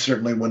 I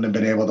certainly wouldn't have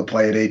been able to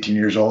play at 18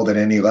 years old at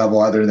any level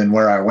other than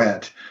where I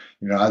went.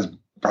 I was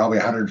probably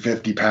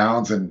 150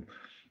 pounds and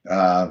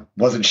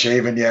wasn't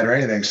shaven yet or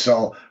anything.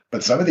 So,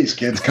 but some of these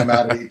kids come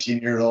out at 18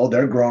 years old,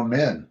 they're grown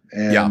men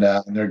and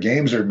their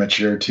games are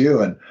mature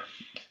too. And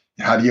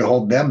how do you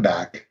hold them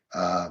back?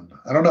 I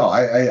don't know.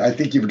 I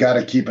think you've got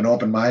to keep an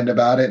open mind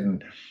about it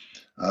and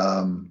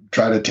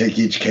try to take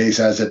each case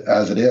as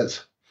it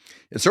is.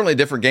 It's certainly a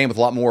different game with a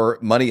lot more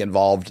money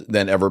involved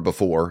than ever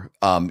before.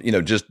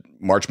 Just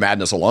March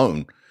Madness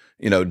alone,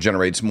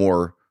 generates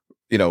more,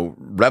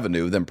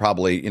 revenue than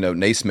probably,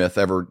 Naismith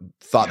ever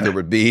thought there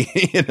would be,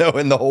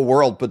 in the whole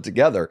world put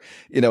together,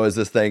 as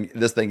this thing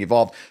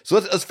evolved. So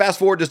let's fast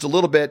forward just a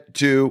little bit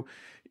to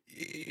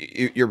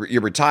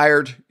you're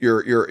retired.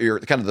 You're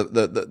kind of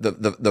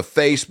the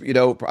face,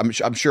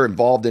 I'm sure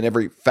involved in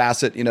every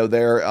facet,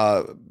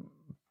 there,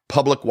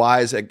 public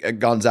wise at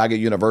Gonzaga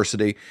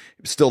University,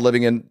 still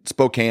living in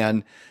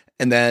Spokane.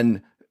 And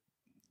then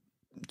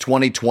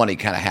 2020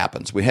 kind of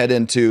happens. We head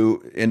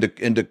into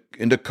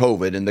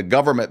COVID and the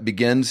government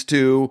begins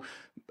to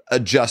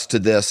adjust to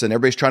this and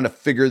everybody's trying to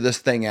figure this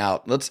thing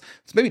out. Let's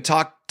maybe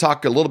talk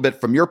a little bit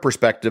from your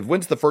perspective.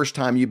 When's the first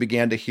time you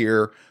began to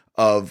hear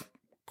of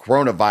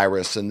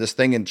coronavirus and this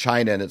thing in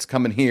China and it's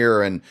coming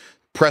here and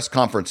press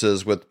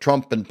conferences with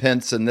Trump and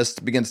Pence and this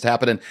begins to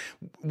happen? And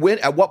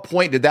at what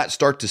point did that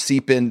start to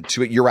seep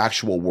into your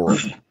actual world?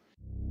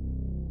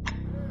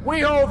 We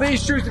hold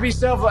these truths to be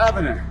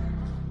self-evident.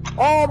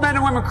 All men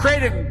and women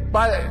created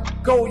by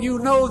you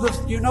know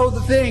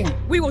the thing.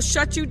 We will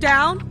shut you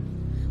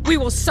down. We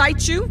will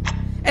cite you.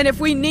 And if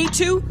we need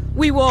to,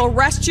 we will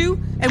arrest you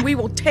and we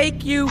will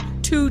take you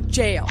to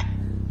jail.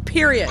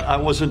 Period. I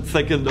wasn't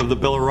thinking of the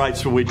Bill of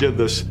Rights when we did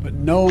this. But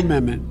no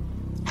amendment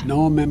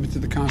to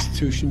the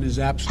Constitution is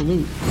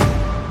absolute.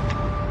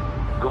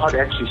 God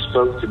actually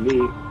spoke to me.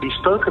 He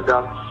spoke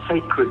about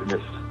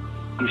sacredness.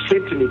 He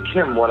said to me,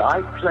 Kim, what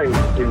I place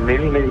in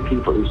many, many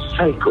people is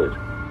sacred.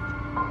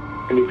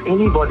 And if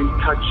anybody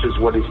touches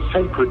what is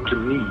sacred to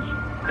me,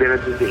 then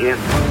it is the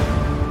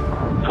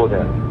end for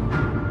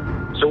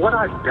them. So what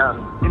I've done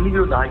in the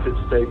United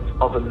States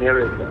of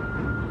America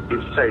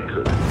is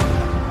sacred.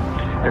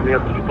 And there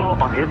are people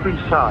on every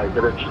side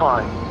that are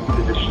trying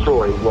to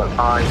destroy what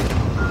I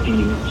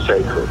deem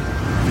sacred.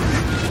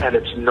 And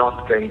it's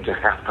not going to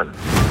happen.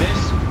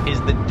 This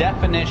is the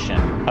definition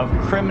of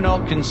criminal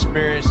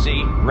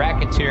conspiracy,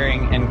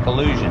 racketeering, and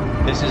collusion.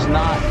 This is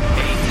not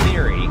a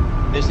theory.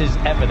 This is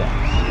evidence.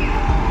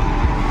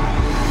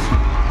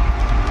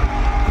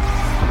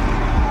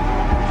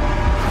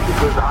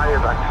 Because I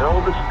have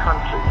upheld this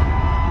country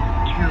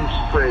to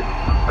spread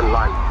a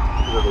light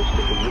to the rest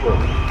of the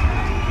world.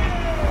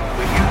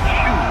 When you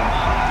choose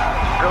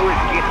to go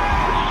against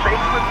the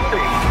sacred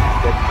thing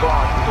that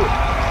God put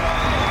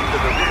into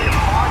the very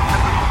heart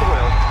and the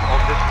soil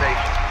of this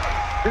nation,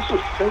 this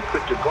was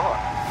sacred to God.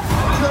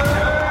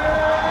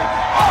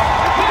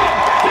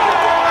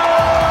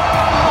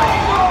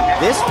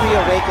 This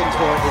Reawaken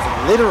tour is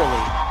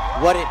literally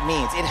what it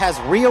means. It has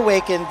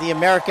reawakened the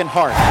American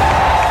heart.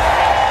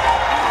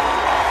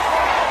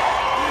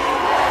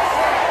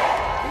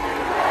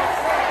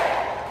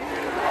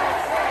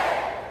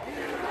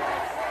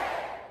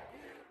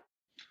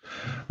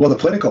 Well, the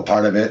political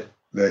part of it,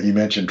 that you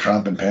mentioned,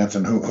 Trump and Pence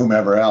and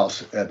whomever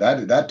else,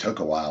 that took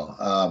a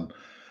while.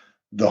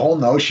 The whole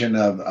notion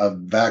of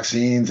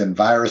vaccines and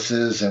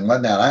viruses and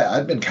whatnot,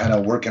 I've been kind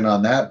of working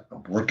on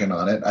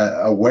it,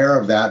 aware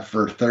of that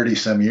for 30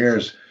 some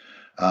years.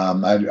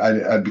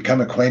 I'd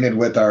become acquainted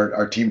with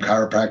our team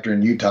chiropractor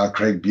in Utah,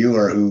 Craig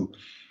Bueller, who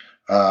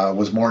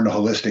was more into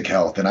holistic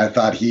health. And I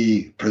thought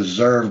he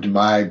preserved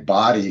my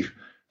body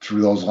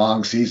through those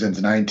long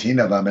seasons, 19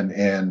 of them.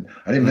 And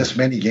I didn't miss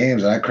many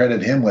games, and I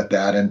credit him with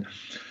that. And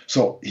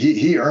so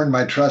he earned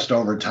my trust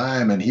over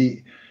time, and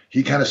he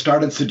kind of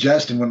started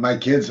suggesting when our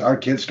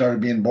kids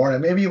started being born,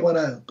 and maybe you want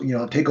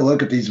to, take a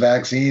look at these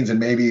vaccines and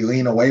maybe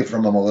lean away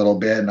from them a little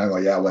bit. And I go,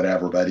 yeah,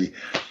 whatever, buddy.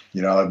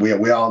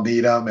 We all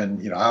need them.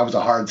 And, I was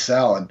a hard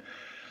sell. And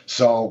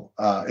so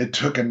it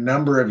took a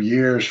number of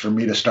years for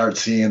me to start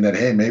seeing that,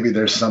 hey, maybe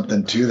there's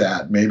something to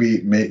that. Maybe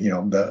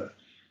the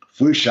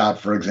flu shot,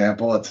 for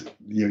example, it's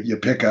you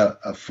pick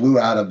a flu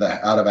out of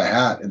a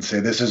hat and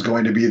say, this is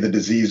going to be the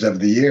disease of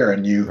the year.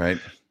 And you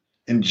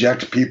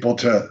inject people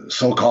to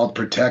so-called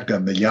protect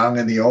them, the young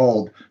and the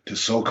old, to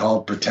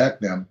so-called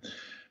protect them.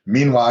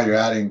 Meanwhile, you're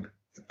adding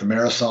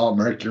thimerosal,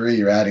 mercury,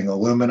 you're adding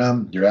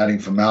aluminum, you're adding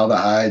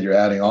formaldehyde, you're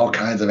adding all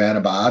kinds of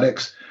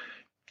antibiotics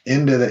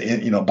into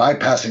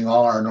bypassing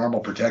all our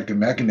normal protective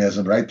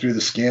mechanism right through the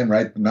skin,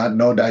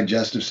 no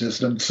digestive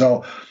system.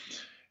 So,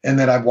 and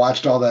then I've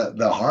watched all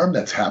the harm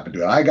that's happened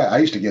to it. I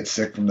used to get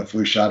sick from the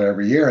flu shot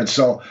every year. And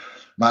so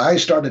my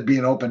eyes started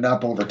being opened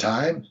up over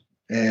time.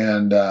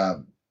 And,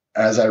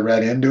 as I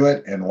read into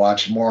it and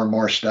watched more and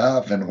more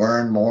stuff and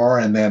learned more,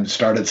 and then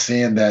started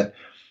seeing that,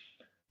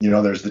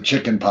 there's the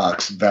chicken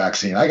pox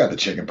vaccine. I got the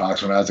chicken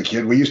pox when I was a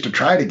kid. We used to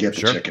try to get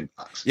the chicken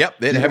pox. Yep.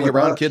 They'd have you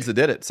around kids that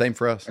did it. Same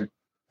for us.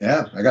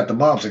 Yeah. I got the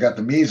mumps. I got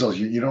the measles.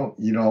 You don't,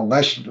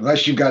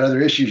 unless you've got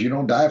other issues, you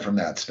don't die from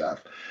that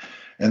stuff.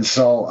 And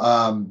so,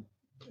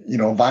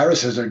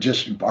 viruses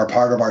are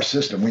part of our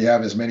system. We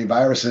have as many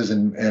viruses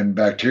and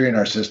bacteria in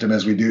our system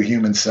as we do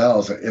human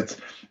cells.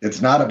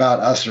 It's not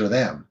about us or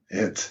them.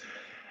 It's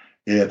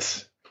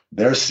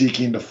they're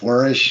seeking to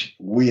flourish.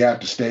 We have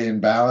to stay in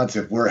balance.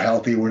 If we're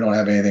healthy, we don't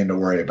have anything to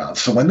worry about.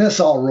 So when this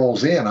all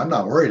rolls in, I'm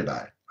not worried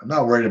about it. I'm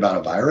not worried about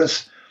a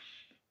virus.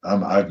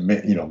 I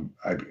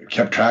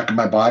kept track of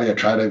my body. I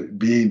try to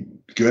be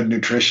good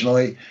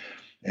nutritionally.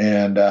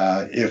 And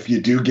if you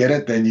do get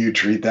it, then you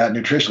treat that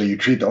nutritionally. You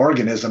treat the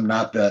organism,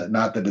 not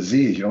the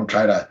disease. You don't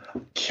try to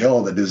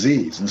kill the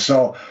disease. And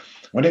so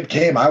when it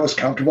came, I was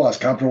comfortable. I was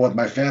comfortable with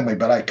my family,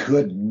 but I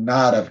could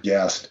not have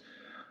guessed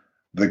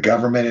the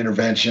government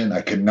intervention.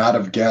 I could not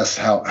have guessed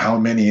how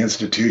many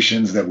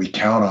institutions that we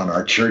count on,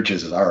 our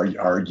churches,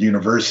 our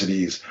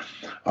universities,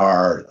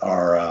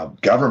 our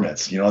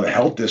governments, the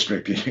health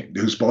district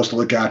who's supposed to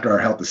look after our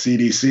health, the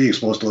CDC is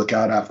supposed to look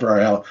out after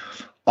our health,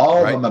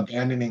 all of them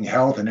abandoning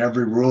health and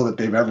every rule that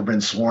they've ever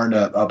been sworn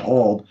to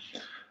uphold.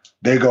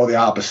 They go the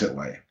opposite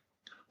way.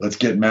 Let's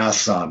get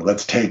masks on.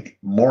 Let's take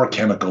more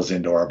chemicals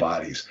into our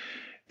bodies.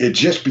 It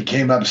just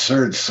became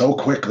absurd so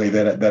quickly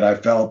that I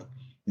felt,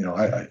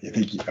 I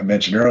think I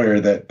mentioned earlier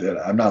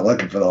that I'm not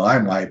looking for the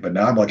limelight, but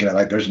now I'm looking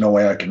at there's no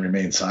way I can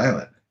remain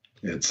silent.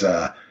 It's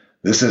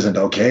this isn't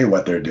okay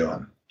what they're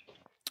doing.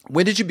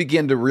 When did you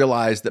begin to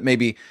realize that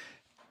maybe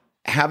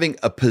having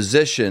a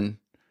position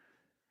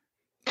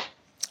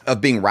of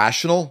being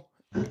rational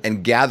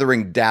and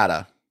gathering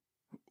data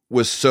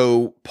was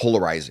so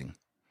polarizing?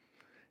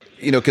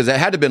 Because it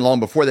had to have been long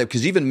before that,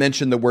 because you even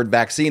mentioned the word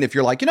vaccine. If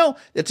you're like,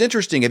 it's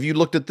interesting. Have you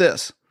looked at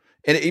this?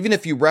 And even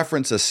if you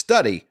reference a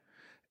study,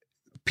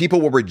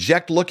 people will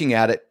reject looking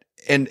at it.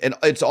 And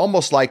it's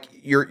almost like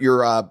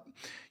you're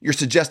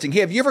suggesting, hey,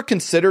 have you ever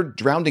considered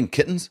drowning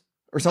kittens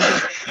or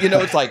something?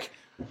 It's like,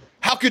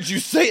 how could you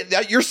say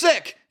that? You're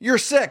sick. You're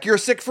sick. You're a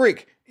sick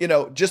freak.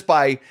 Just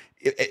by,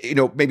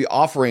 maybe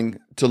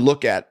offering to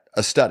look at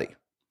a study.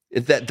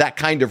 That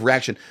kind of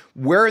reaction.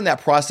 Where in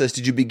that process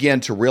did you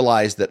begin to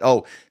realize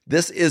that,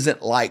 this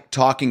isn't like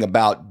talking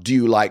about, do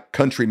you like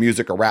country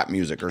music or rap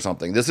music or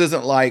something? This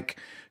isn't like,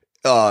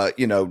 do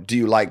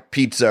you like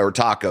pizza or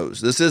tacos?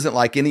 This isn't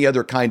like any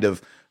other kind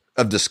of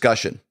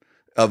discussion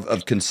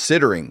of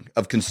considering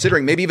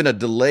maybe even a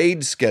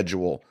delayed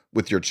schedule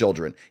with your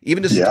children,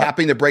 even just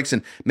tapping the brakes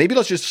and maybe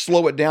let's just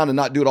slow it down and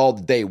not do it all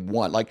day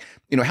one. Like,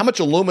 how much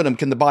aluminum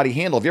can the body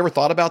handle? Have you ever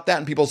thought about that?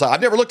 And people say, I've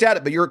never looked at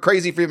it, but you're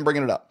crazy for even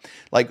bringing it up.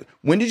 Like,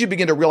 when did you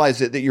begin to realize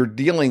that you're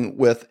dealing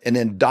with an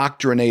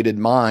indoctrinated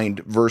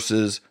mind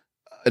versus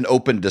an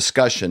open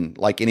discussion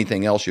like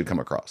anything else you'd come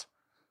across?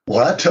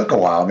 Well, that took a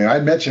while. I mean, I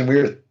mentioned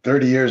we were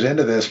 30 years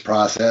into this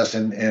process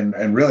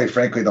and really,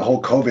 frankly, the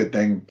whole COVID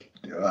thing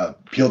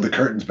peeled the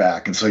curtains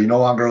back. And so you no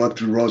longer look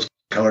through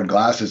rose-colored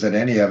glasses at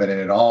any of it, and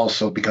it all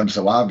becomes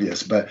so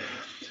obvious. But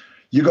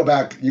you go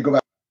back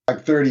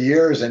 30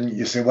 years and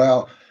you say,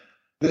 well,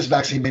 this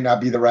vaccine may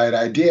not be the right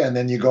idea. And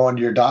then you go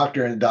into your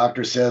doctor and the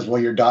doctor says,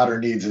 well, your daughter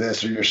needs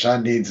this or your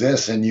son needs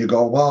this. And you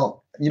go,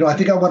 well, I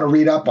think I want to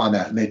read up on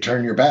that. And they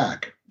turn your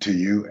back to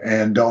you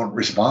and don't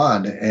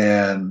respond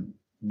and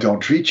don't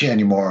treat you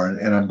anymore.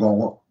 And I'm going,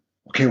 well,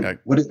 okay,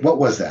 what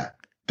was that?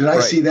 Did I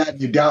see that?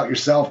 And you doubt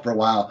yourself for a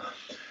while.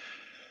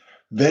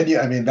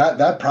 then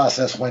that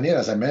process went in.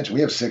 As I mentioned,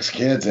 we have 6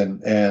 kids,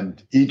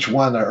 and each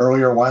one, the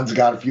earlier ones,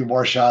 got a few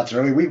more shots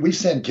early. We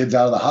send kids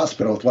out of the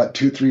hospital with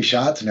 2-3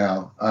 shots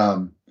now,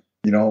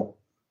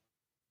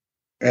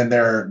 and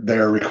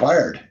they're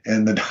required,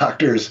 and the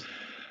doctors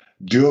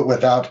do it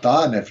without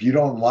thought. And if you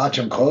don't watch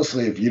them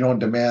closely, if you don't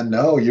demand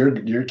no,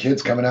 your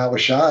kid's coming out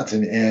with shots,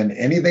 and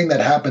anything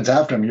that happens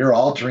after them, you're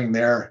altering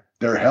their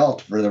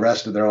health for the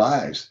rest of their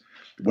lives.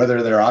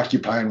 Whether they're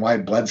occupying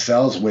white blood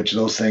cells, which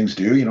those things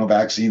do,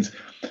 vaccines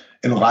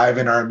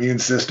enliven our immune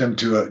system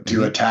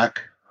to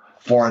attack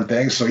foreign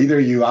things. So either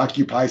you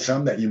occupy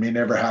some that you may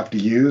never have to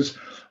use,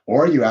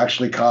 or you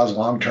actually cause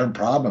long-term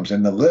problems.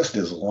 And the list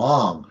is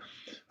long.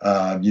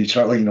 You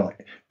start looking,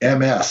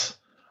 MS,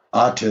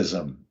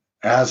 autism,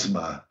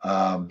 asthma.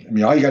 All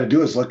you got to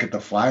do is look at the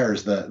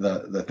flyers,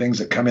 the things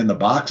that come in the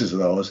boxes of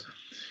those,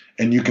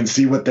 and you can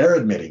see what they're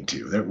admitting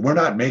to. We're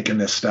not making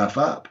this stuff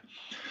up.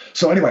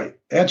 So anyway,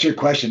 answer your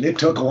question. It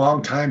took a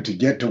long time to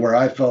get to where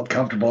I felt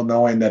comfortable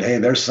knowing that, hey,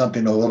 there's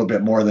something a little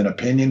bit more than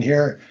opinion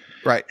here.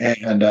 Right.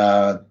 And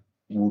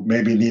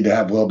maybe need to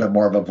have a little bit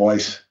more of a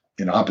voice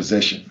in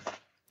opposition.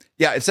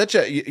 Yeah, it's such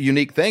a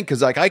unique thing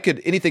because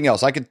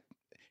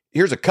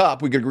here's a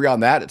cup. We could agree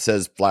on that. It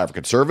says Fly for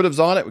Conservatives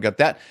on it. We got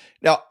that.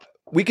 Now,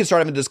 we can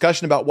start having a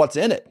discussion about what's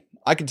in it.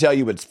 I can tell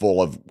you it's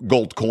full of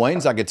gold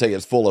coins. I can tell you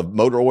it's full of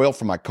motor oil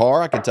for my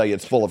car. I can tell you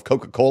it's full of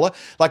Coca-Cola.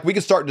 Like, we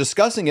could start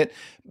discussing it,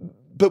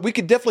 but we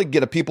could definitely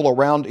get a people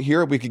around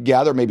here. We could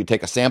gather, maybe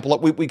take a sample.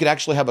 We could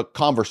actually have a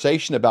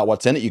conversation about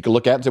what's in it. You could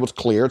look at it and say, what's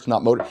clear. It's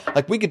not motor.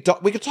 Like, we could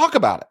talk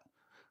about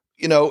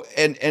it,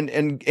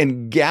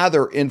 and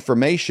gather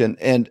information.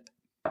 And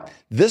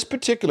this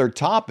particular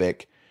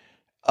topic,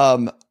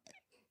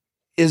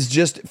 is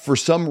just, for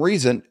some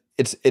reason,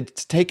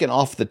 it's taken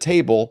off the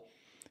table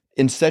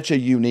in such a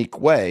unique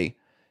way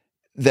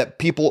that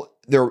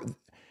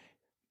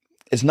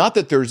it's not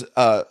that there's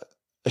a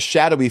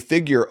shadowy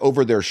figure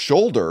over their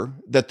shoulder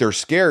that they're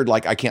scared,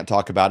 like, I can't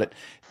talk about it.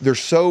 They're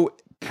so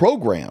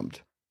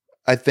programmed,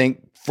 I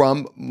think,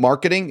 from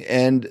marketing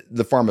and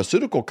the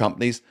pharmaceutical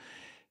companies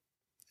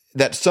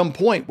that at some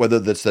point, whether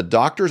that's the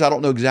doctors, I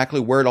don't know exactly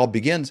where it all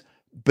begins,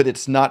 but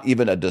it's not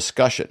even a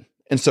discussion.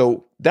 And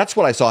so that's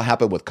what I saw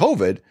happen with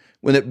COVID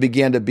when it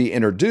began to be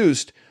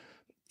introduced.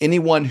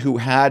 Anyone who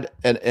had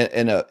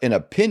an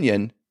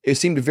opinion, it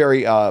seemed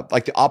very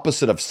like the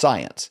opposite of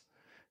science.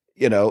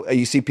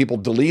 You see people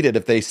deleted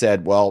if they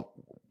said, well,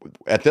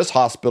 at this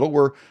hospital,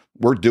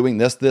 we're doing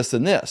this, this,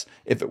 and this.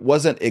 If it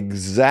wasn't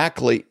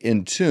exactly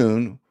in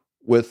tune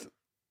with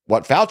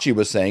what Fauci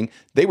was saying,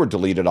 they were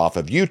deleted off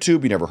of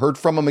YouTube. You never heard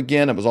from them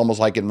again. It was almost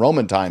like in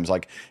Roman times,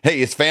 like,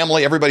 hey, it's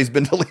family. Everybody's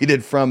been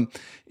deleted from,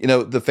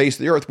 the face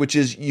of the earth, which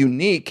is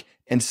unique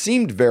and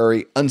seemed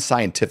very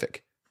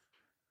unscientific.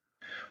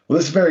 Well,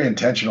 this is a very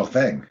intentional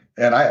thing.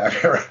 And I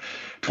remember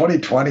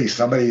 2020,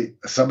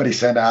 somebody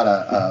sent out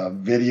a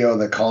video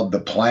that called The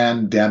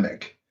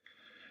Plandemic.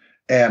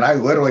 And I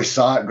literally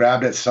saw it,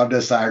 grabbed it, subbed it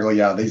aside. I go,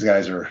 yeah, these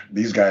guys are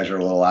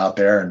a little out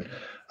there.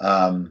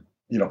 And,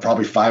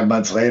 probably 5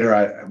 months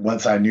later,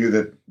 once I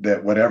knew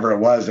that whatever it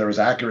was, there was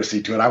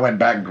accuracy to it, I went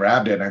back and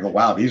grabbed it and I go,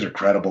 wow, these are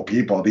credible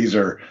people. These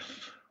are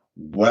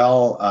a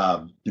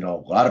lot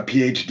of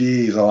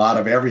PhDs, a lot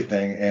of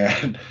everything,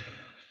 and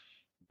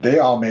they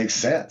all make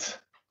sense.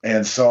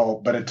 And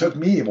so, but it took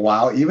me a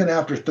while, even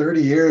after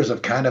 30 years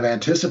of kind of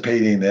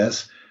anticipating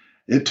this,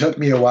 it took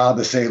me a while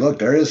to say, look,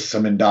 there is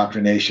some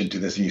indoctrination to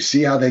this. And you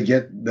see how they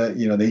get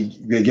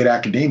they get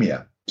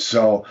academia.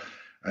 So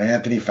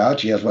Anthony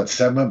Fauci has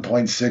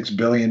 $7.6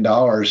 billion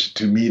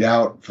to mete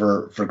out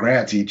for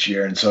grants each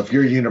year. And so if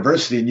you're a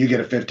university and you get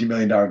a $50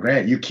 million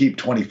grant, you keep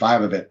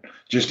 25 of it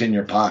just in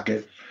your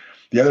pocket.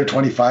 The other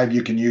 25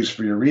 you can use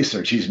for your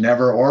research. He's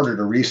never ordered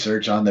a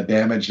research on the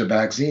damage to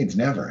vaccines,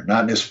 never,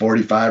 not in his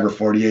 45 or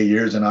 48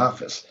 years in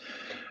office.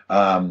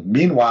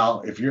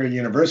 Meanwhile, if you're a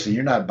university,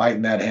 you're not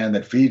biting that hand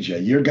that feeds you.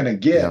 You're going to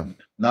get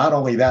not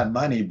only that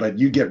money, but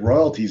you get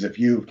royalties if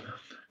you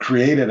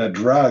created a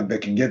drug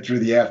that can get through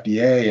the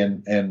FDA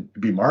and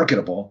be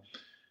marketable.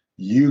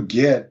 You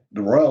get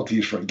the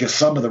royalties get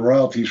some of the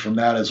royalties from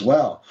that as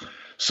well.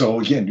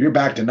 So again, you're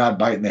back to not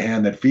biting the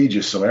hand that feeds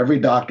you. So every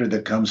doctor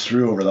that comes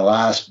through over the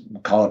last,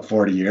 call it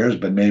 40 years,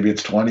 but maybe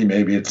it's 20,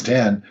 maybe it's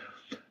 10,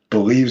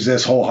 believes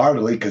this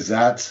wholeheartedly because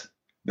that's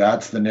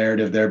the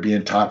narrative they're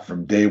being taught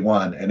from day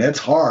one. And it's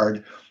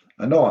hard.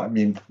 I know.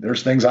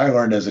 There's things I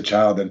learned as a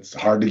child that it's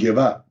hard to give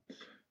up.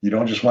 You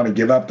don't just want to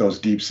give up those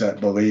deep set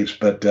beliefs,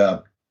 but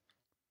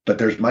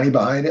there's money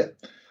behind it.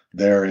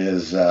 There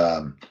is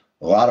a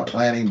lot of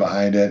planning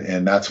behind it.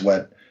 And that's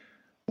what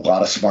a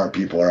lot of smart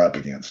people are up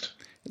against.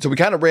 So we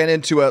kind of ran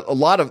into there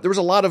was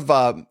a lot of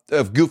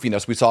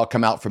goofiness we saw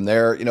come out from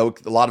there. A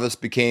lot of us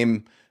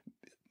became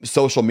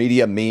social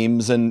media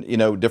memes and,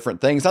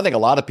 different things. I think a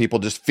lot of people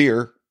just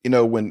fear,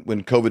 when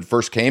COVID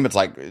first came, it's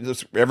like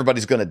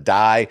everybody's going to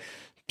die.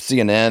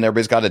 CNN,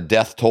 everybody's got a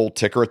death toll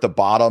ticker at the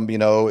bottom.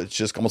 It's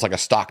just almost like a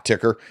stock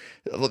ticker.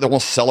 They're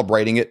almost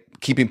celebrating it,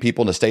 keeping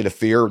people in a state of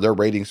fear. Their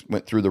ratings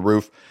went through the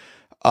roof.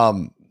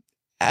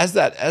 As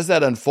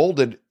that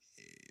unfolded,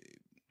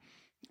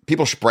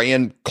 people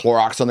spraying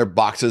Clorox on their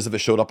boxes if it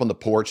showed up on the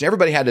porch. And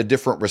everybody had a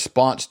different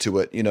response to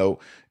it.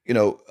 Globally,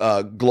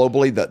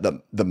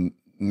 the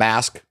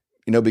mask,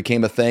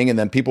 became a thing, and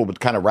then people would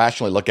kind of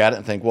rationally look at it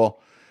and think,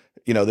 well,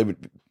 they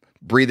would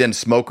breathe in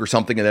smoke or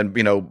something and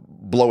then,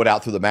 blow it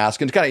out through the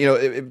mask, and kind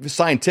of,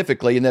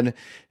 scientifically, and then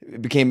it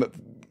became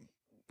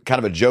kind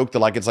of a joke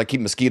that it's like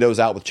keeping mosquitoes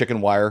out with chicken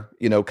wire,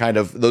 kind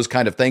of those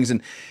kind of things.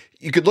 And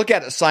you could look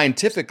at it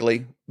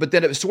scientifically, but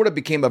then it sort of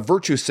became a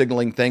virtue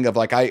signaling thing of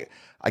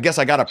I guess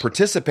I got to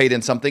participate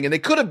in something. And they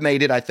could have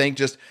made it, I think,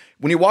 just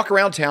when you walk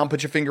around town,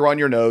 put your finger on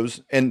your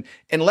nose and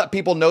let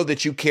people know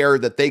that you care,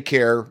 that they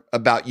care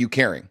about you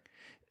caring.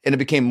 And it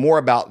became more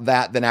about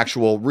that than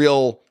actual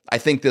real, I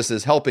think this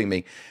is helping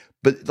me.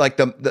 But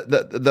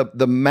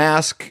the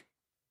mask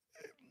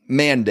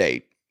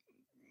mandate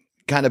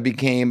kind of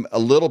became a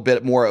little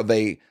bit more of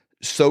a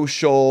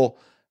social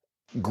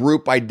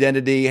group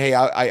identity. Hey,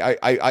 I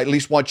at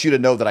least want you to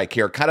know that I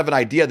care. Kind of an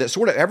idea that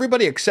sort of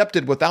everybody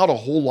accepted without a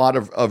whole lot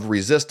of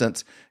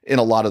resistance in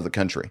a lot of the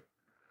country.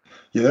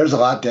 Yeah, there's a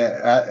lot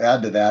to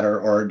add to that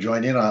or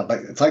join in on.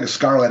 It's like a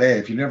Scarlet A.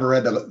 If you never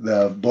read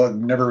the book,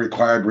 never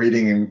required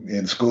reading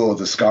in school,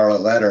 the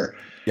Scarlet Letter.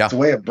 Yeah. It's a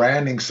way of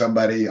branding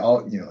somebody.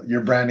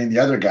 You're branding the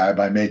other guy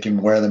by making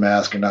him wear the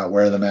mask or not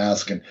wear the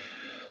mask, and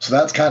so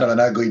that's kind of an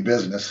ugly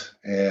business,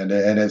 and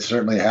it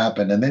certainly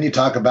happened. And then you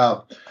talk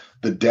about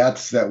the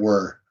deaths that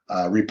were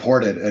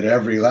reported at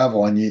every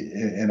level,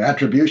 and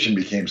attribution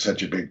became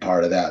such a big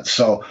part of that.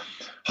 So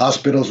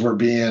hospitals were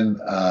being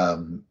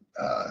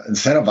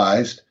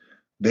incentivized.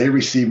 They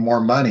received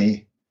more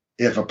money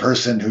if a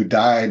person who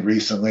died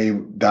recently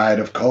died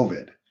of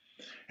COVID.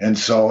 And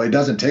so it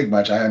doesn't take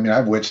much.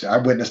 I've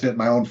witnessed it in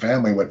my own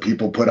family. What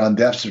people put on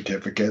death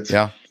certificates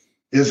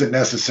isn't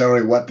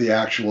necessarily what the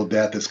actual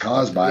death is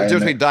caused by. There's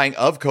between dying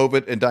of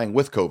COVID and dying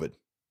with COVID.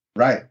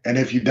 Right. And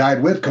if you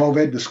died with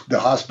COVID, the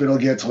hospital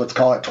gets, let's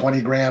call it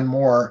 $20,000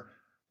 more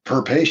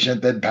per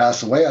patient that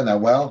pass away on that.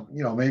 Well,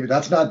 maybe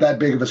that's not that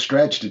big of a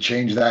stretch to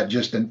change that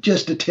just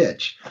a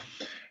titch.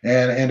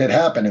 And it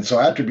happened. And so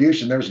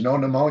attribution, there's no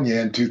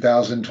pneumonia in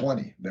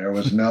 2020. There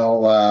was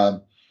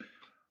no,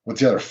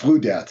 what's the other, flu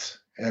deaths.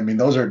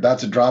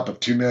 That's a drop of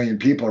 2 million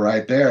people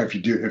right there. If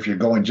you're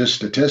going just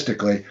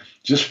statistically,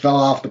 just fell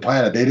off the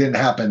planet. They didn't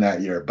happen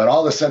that year, but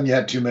all of a sudden you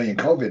had 2 million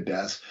COVID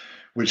deaths,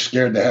 which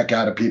scared the heck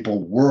out of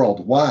people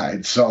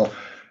worldwide. So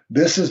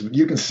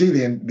you can see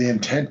the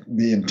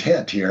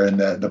intent here and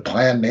the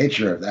planned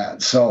nature of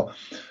that. So,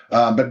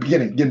 but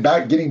getting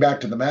back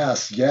to the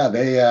masks,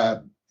 they,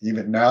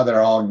 even now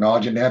they're all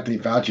acknowledging. Anthony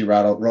Fauci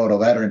wrote a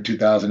letter in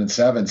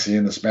 2007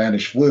 saying the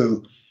Spanish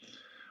flu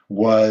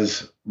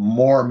was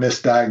more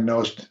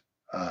misdiagnosed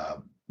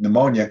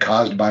pneumonia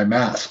caused by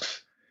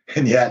masks.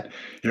 And yet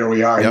here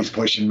we are, he's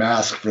pushing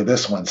masks for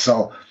this one.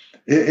 So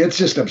it's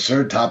just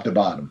absurd top to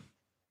bottom.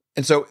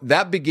 And so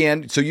that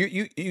began, so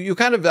you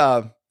kind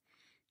of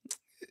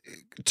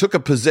took a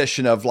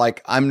position of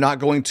I'm not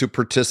going to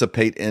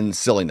participate in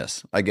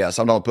silliness, I guess.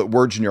 I'm not going to put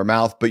words in your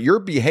mouth, but your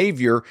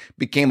behavior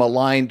became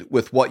aligned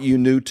with what you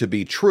knew to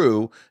be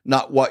true,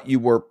 not what you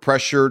were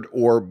pressured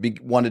or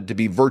wanted to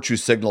be virtue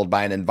signaled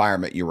by an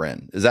environment you were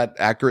in. Is that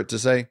accurate to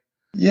say?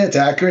 Yeah, it's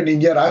accurate.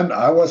 And yet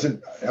I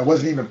wasn't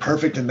even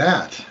perfect in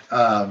that.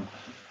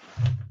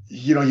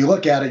 You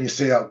look at it and you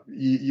say,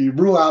 you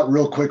rule out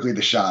real quickly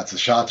the shots. The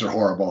shots are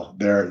horrible.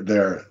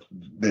 They're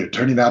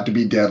turning out to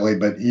be deadly,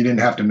 but you didn't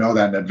have to know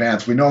that in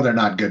advance. We know they're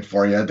not good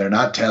for you. They're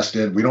not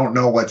tested. We don't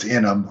know what's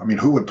in them.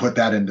 Who would put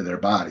that into their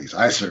bodies?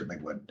 I certainly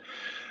wouldn't.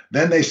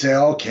 Then they say,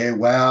 okay,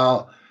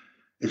 well,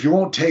 if you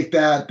won't take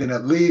that, then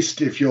at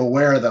least if you'll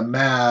wear the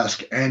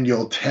mask and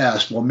you'll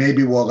test, well,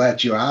 maybe we'll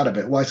let you out of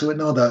it. Well, I said,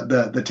 no,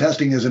 the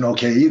testing isn't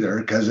okay either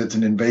because it's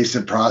an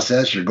invasive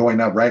process. You're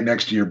going up right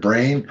next to your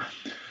brain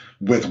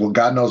with, well,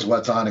 God knows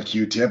what's on a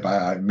Q-tip,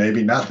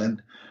 maybe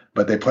nothing.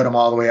 But they put them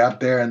all the way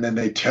up there, and then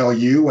they tell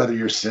you whether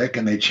you're sick,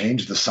 and they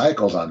change the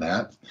cycles on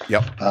that.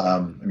 Yep.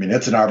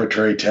 It's an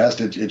arbitrary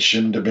test. It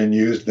shouldn't have been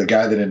used. The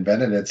guy that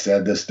invented it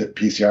said the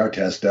PCR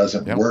test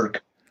doesn't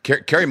work.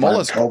 Kerry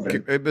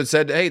Mullis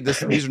said, hey,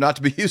 these are not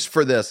to be used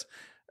for this.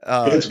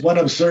 It's one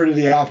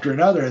absurdity after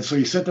another. And so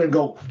you sit there and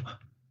go,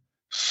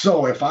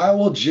 so if I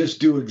will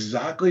just do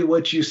exactly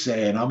what you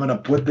say, and I'm going to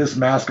put this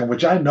mask on,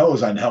 which I know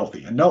is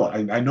unhealthy. I know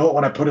it. I know it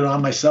when I put it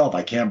on myself.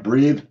 I can't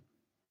breathe.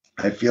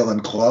 I feel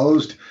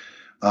enclosed.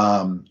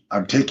 I'm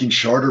taking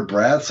shorter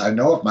breaths. I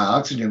know if my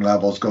oxygen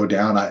levels go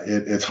down,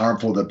 it's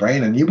harmful to the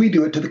brain. And we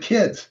do it to the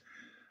kids.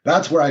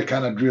 That's where I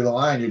kind of drew the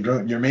line.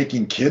 You're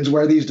making kids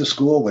wear these to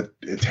school.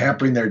 It's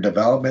hampering their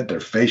development, their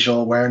facial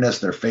awareness,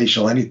 their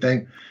facial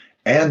anything,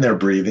 and their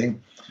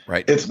breathing.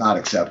 Right. It's not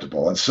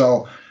acceptable. And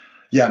so,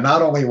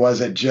 not only was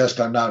it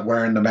just I'm not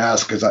wearing the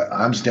mask because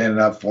I'm standing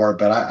up for it,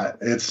 but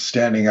it's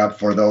standing up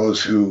for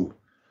those who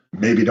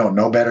maybe don't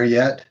know better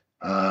yet.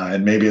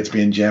 And maybe it's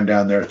being jammed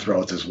down their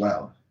throats as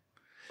well.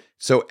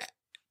 So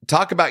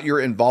talk about your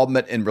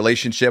involvement in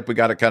relationship. We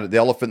got a kind of the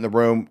elephant in the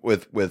room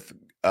with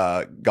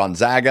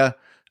Gonzaga.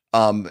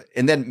 And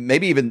then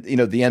maybe even, the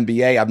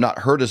NBA, I've not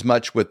heard as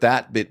much with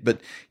that,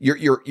 but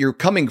you're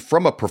coming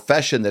from a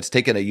profession that's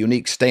taken a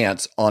unique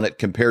stance on it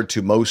compared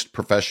to most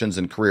professions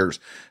and careers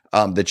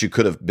that you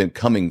could have been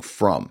coming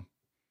from.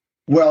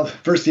 Well,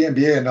 first the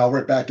NBA, and I'll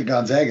work back to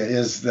Gonzaga,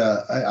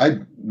 I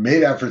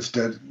made efforts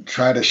to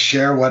try to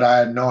share what I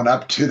had known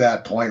up to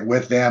that point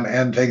with them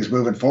and things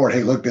moving forward.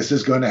 Hey, look, this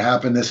is going to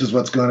happen. This is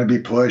what's going to be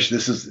pushed.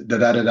 This is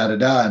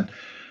da-da-da-da-da-da.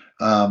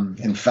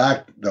 In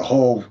fact, the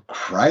whole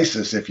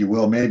crisis, if you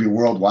will, maybe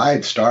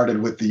worldwide,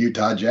 started with the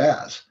Utah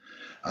Jazz.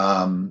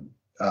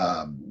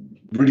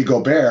 Rudy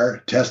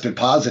Gobert tested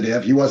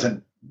positive. He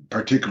wasn't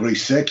particularly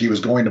sick. He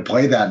was going to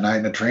play that night,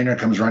 and a trainer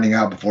comes running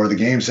out before the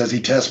game, says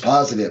he tests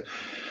positive.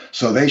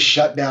 So they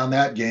shut down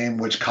that game,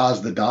 which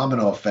caused the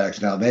domino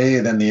effects. Now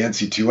then the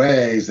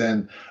NC2As,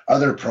 then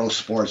other pro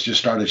sports just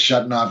started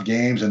shutting off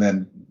games,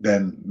 and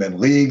then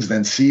leagues,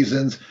 then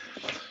seasons.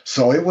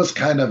 So it was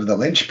kind of the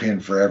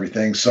linchpin for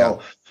everything.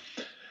 So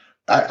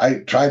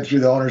I tried through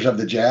the owners of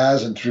the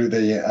Jazz and through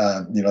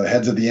the the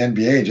heads of the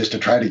NBA just to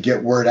try to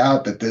get word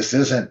out that this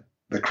isn't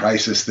the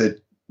crisis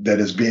that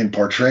is being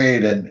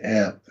portrayed, and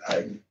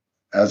I,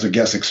 as I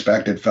guess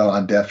expected, fell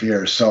on deaf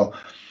ears. So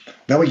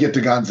then we get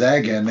to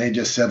Gonzaga, and they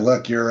just said,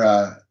 "Look,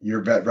 you're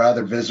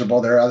rather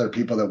visible. There are other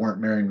people that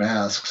weren't wearing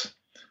masks,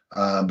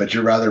 but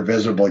you're rather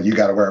visible. You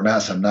got to wear a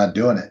mask." I'm not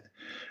doing it.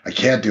 I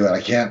can't do it.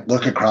 I can't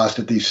look across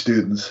at these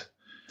students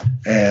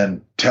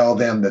and tell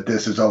them that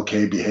this is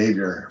okay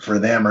behavior for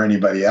them or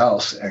anybody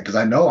else, and because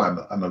I know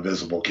I'm a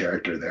visible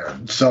character there.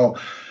 So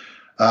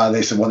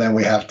they said, well, then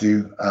we have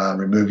to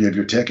remove you of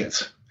your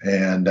tickets.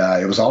 And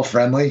it was all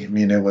friendly. I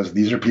mean,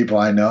 these are people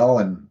I know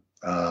and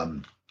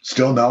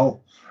still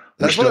know.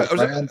 That's what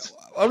I'm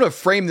going to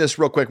frame this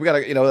real quick. We got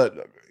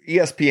a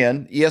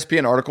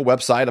ESPN article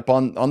website up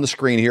on the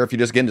screen here. If you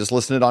just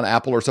listen it on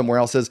Apple or somewhere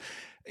else, says,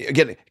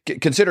 again,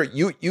 consider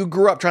you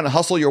grew up trying to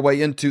hustle your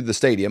way into the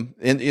stadium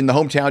in the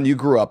hometown you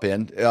grew up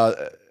in,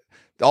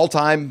 all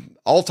time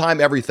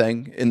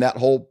everything in that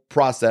whole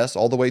process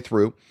all the way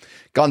through.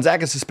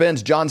 Gonzaga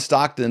suspends John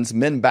Stockton's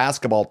men's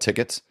basketball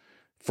tickets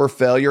for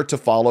failure to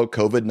follow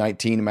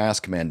COVID-19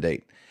 mask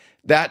mandate.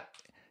 That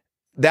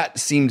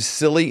seemed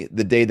silly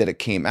the day that it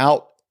came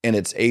out, and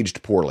it's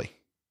aged poorly.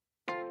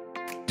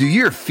 Do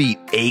your feet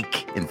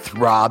ache and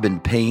throb in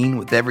pain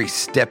with every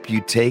step you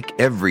take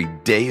every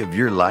day of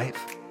your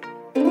life?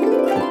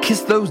 Well,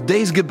 kiss those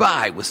days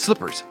goodbye with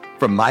slippers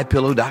from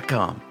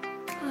MyPillow.com.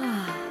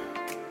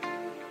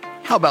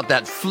 How about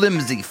that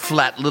flimsy,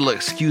 flat little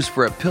excuse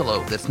for a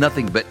pillow that's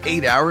nothing but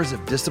 8 hours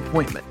of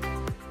disappointment,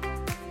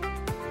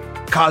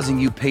 causing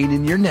you pain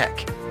in your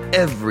neck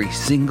every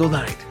single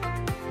night?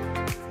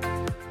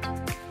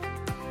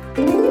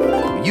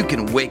 You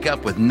can wake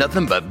up with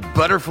nothing but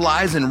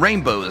butterflies and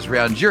rainbows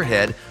around your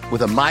head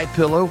with a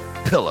MyPillow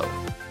pillow.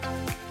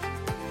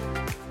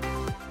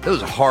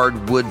 Those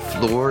hardwood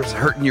floors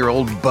hurting your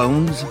old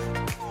bones?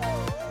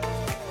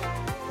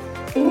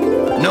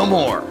 No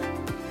more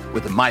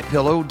with a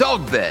MyPillow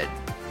dog bed.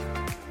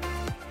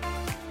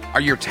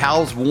 Are your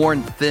towels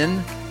worn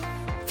thin,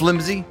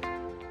 flimsy,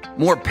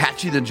 more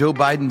patchy than Joe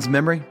Biden's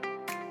memory?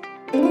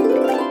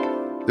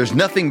 There's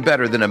nothing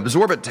better than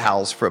absorbent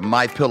towels from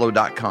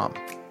MyPillow.com.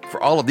 For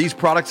all of these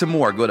products and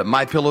more, go to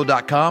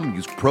MyPillow.com and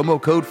use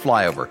promo code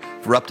FLYOVER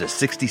for up to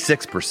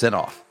 66%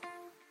 off.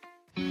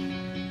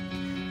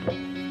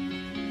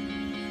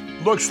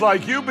 Looks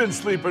like you've been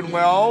sleeping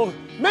well.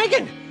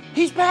 Megan,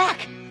 he's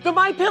back. The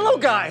MyPillow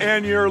guy.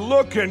 And you're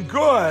looking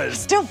good.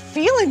 Still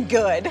feeling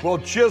good. Well,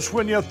 just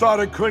when you thought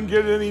it couldn't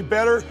get any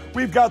better,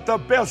 we've got the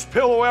best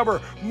pillow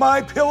ever,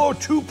 MyPillow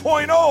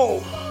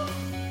 2.0.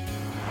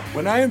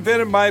 When I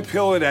invented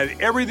MyPillow, it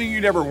had everything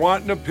you'd ever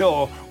want in a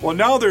pillow. Well,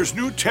 now there's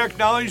new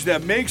technology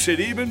that makes it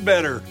even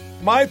better.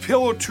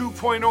 MyPillow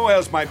 2.0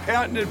 has my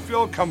patented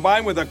fill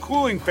combined with a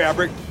cooling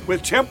fabric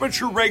with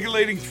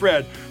temperature-regulating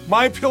thread.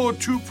 MyPillow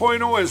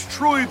 2.0 is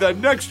truly the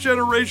next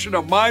generation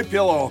of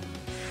MyPillow.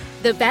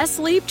 The best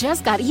sleep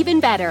just got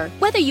even better.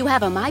 Whether you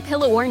have a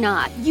MyPillow or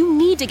not, you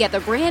need to get the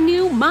brand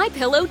new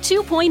MyPillow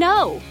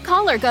 2.0.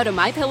 Call or go to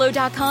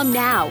MyPillow.com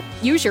now.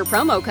 Use your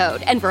promo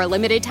code, and for a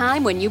limited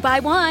time when you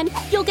buy one,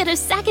 you'll get a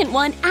second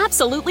one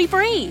absolutely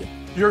free.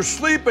 You're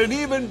sleeping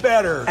even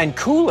better. And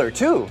cooler,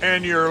 too.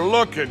 And you're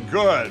looking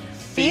good.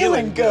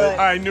 Feeling good.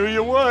 I knew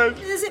you would.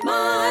 Visit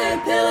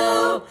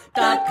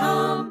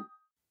MyPillow.com.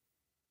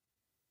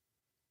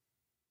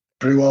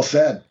 Pretty well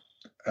said.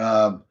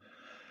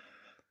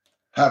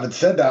 Having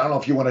said that, I don't know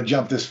if you want to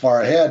jump this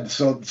far ahead.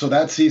 So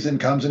that season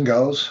comes and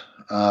goes.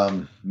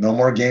 No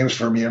more games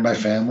for me and my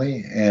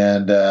family.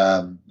 And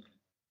the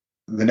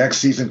next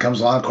season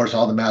comes along. Of course,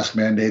 all the mask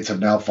mandates have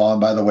now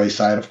fallen by the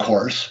wayside, of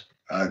course,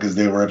 because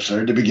they were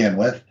absurd to begin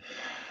with.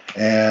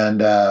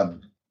 And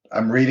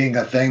I'm reading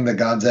a thing that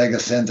Gonzaga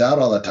sends out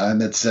all the time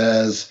that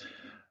says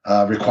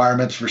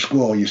requirements for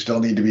school. You still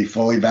need to be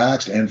fully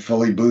vaxxed and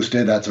fully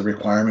boosted. That's a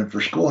requirement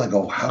for school. I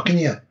go, how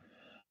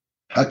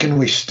can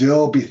we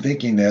still be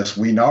thinking this?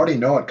 We already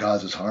know it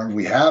causes harm.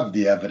 We have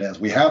the evidence.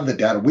 We have the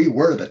data. We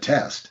were the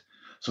test.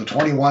 So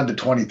 21 to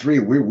 23,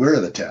 we were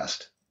the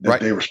test. that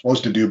they were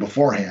supposed to do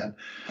beforehand.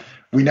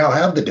 We now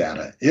have the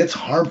data. It's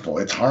harmful.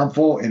 It's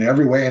harmful in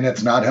every way, and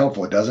it's not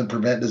helpful. It doesn't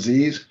prevent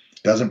disease,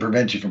 doesn't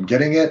prevent you from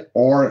getting it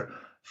or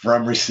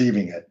from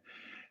receiving it.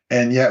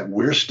 And yet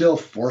we're still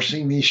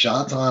forcing these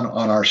shots on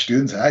our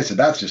students. And I said,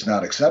 that's just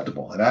not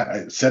acceptable. And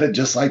I said it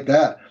just like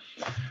that.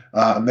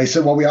 They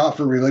said, well, we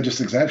offer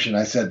religious exemption.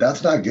 I said,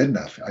 that's not good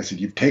enough. I said,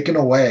 you've taken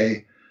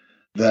away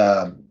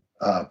the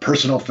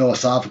personal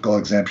philosophical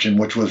exemption,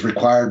 which was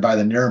required by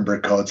the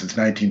Nuremberg Code since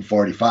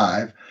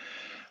 1945.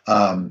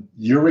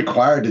 You're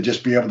required to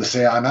just be able to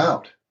say, I'm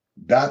out.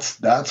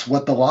 That's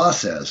what the law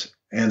says.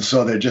 And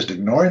so they're just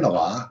ignoring the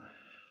law,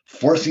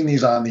 forcing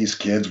these on these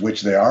kids,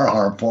 which they are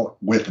harmful,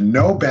 with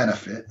no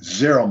benefit,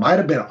 zero, might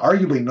have been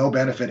arguably no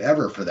benefit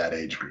ever for that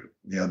age group.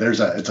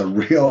 It's a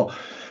real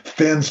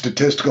thin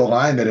statistical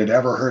line that it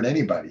ever hurt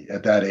anybody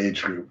at that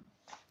age group.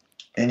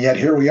 And yet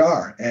here we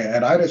are.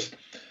 And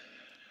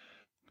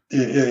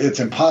it's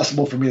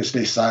impossible for me to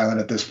stay silent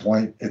at this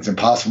point. It's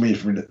impossible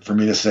for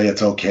me to say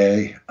it's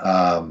okay.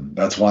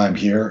 That's why I'm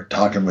here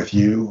talking with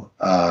you.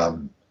 I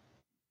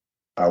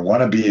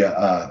want to be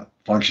a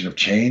function of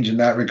change in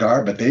that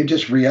regard, but they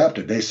just re-upped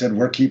it. They said,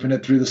 we're keeping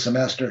it through the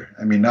semester.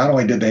 I mean, not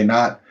only did they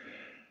not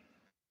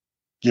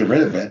get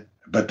rid of it,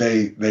 but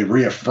they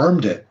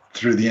reaffirmed it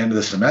through the end of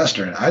the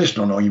semester. And I just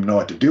don't even know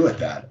what to do with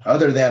that,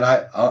 other than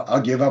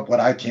I'll give up what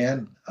I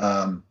can.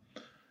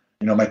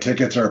 My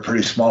tickets are a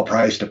pretty small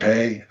price to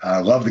pay.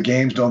 I love the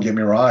games, don't get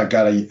me wrong. I've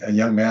got a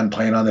young man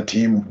playing on the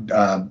team,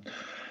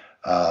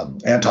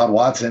 Anton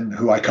Watson,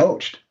 who I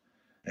coached.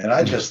 And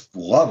I just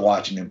love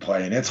watching him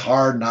play. And it's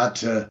hard not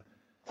to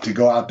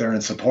go out there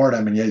and support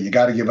him. And yet you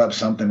got to give up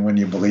something when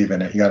you believe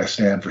in it. You got to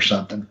stand for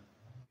something.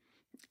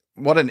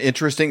 What an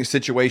interesting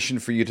situation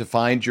for you to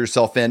find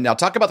yourself in. Now,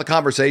 talk about the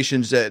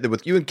conversations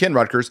with you and Ken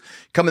Rutgers,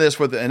 coming this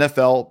with an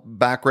NFL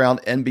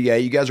background,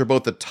 NBA. You guys are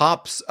both the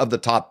tops of the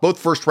top, both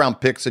first-round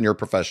picks in your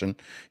profession,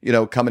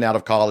 coming out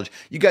of college.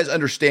 You guys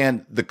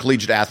understand the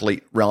collegiate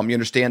athlete realm. You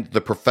understand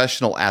the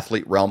professional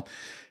athlete realm.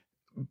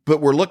 But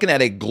we're looking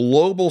at a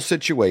global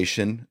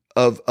situation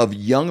of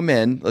young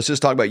men. Let's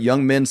just talk about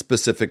young men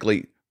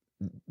specifically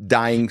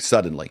dying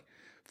suddenly,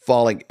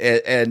 falling.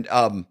 And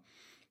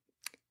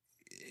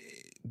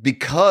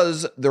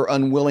because they're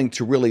unwilling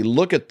to really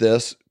look at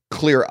this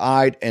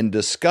clear-eyed and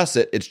discuss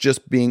it, it's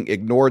just being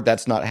ignored.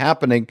 That's not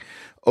happening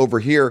over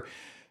here.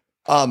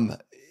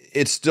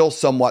 It's still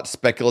somewhat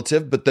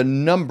speculative, but the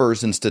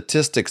numbers and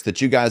statistics that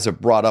you guys have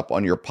brought up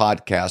on your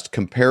podcast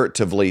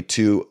comparatively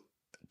to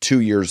 2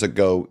 years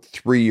ago,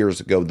 3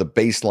 years ago, the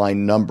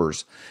baseline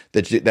numbers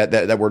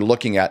that we're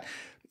looking at,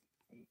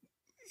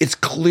 it's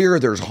clear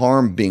there's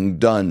harm being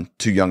done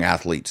to young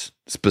athletes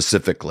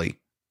specifically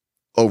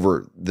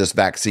over this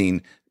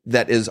vaccine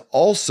that is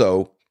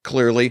also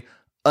clearly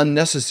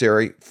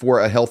unnecessary for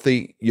a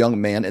healthy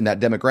young man in that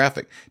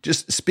demographic.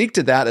 Just speak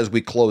to that as we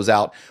close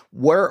out.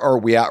 Where are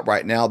we at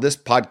right now? This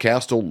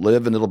podcast will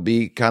live and it'll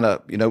be kind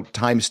of,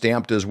 time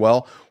stamped as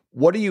well.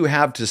 What do you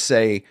have to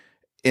say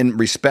in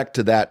respect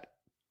to that,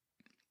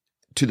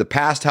 to the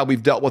past, how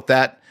we've dealt with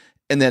that,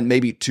 and then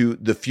maybe to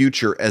the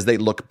future as they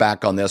look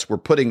back on this? We're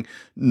putting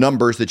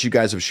numbers that you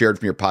guys have shared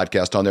from your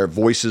podcast on there,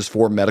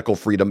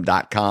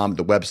 voicesformedicalfreedom.com,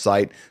 the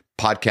website,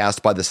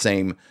 podcast by the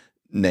same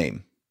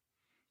name.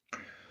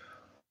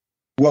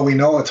 Well, we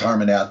know it's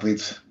harming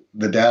athletes.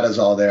 The data's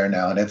all there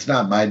now, and it's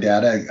not my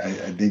data.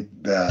 I think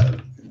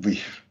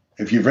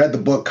if you've read the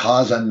book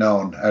Cause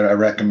Unknown, I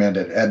recommend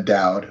it. Ed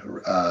Dowd.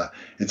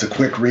 It's a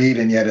quick read,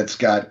 and yet it's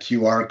got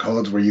QR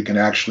codes where you can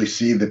actually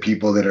see the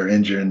people that are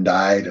injured and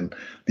died. And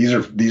these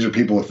are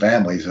people with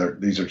families.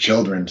 These are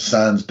children,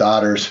 sons,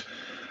 daughters,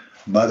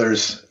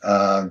 mothers,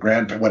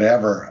 grandparents,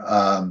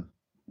 whatever,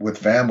 with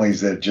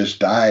families that just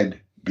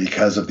died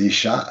because of these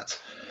shots.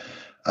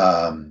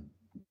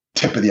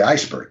 Tip of the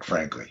iceberg,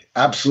 frankly,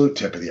 absolute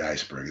tip of the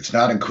iceberg. It's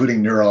not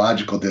including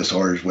neurological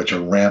disorders, which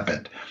are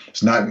rampant.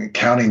 It's not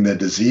counting the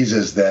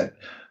diseases that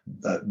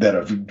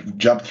have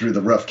jumped through the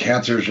roof.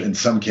 Cancers, in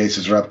some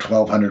cases, are up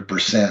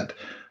 1,200%.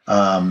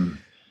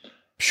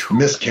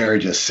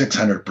 Miscarriages,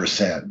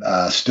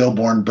 600%.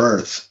 Stillborn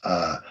births,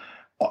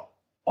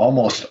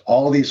 almost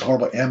all these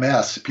horrible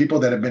MS, people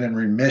that have been in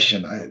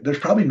remission. There's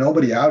probably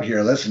nobody out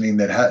here listening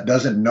that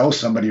doesn't know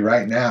somebody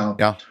right now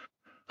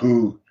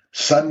who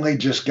suddenly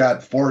just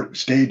got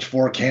stage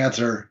 4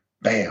 cancer,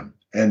 bam,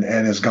 and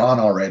is gone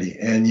already.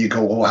 And you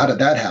go, well, how did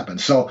that happen?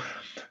 So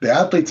the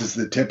athletes is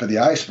the tip of the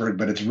iceberg,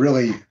 but it's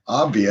really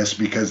obvious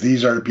because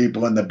these are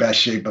people in the best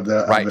shape of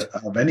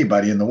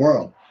anybody in the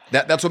world.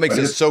 That's what makes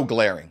it so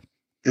glaring.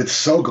 It's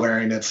so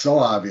glaring. It's so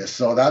obvious.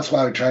 So that's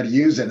why we try to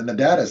use it, and the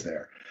data's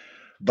there.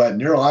 But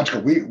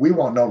neurological, we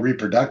won't know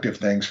reproductive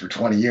things for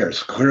 20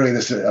 years. Clearly,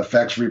 this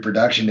affects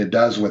reproduction. It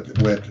does with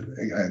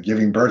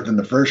giving birth in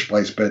the first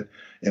place, but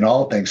in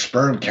all things,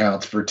 sperm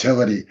counts,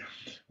 fertility,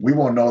 we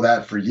won't know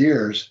that for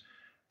years.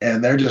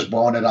 And they're just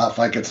blowing it off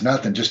like it's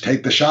nothing. Just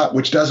take the shot,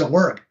 which doesn't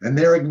work. And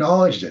they're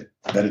acknowledged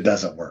that it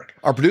doesn't work.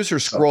 Our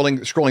producer's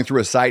scrolling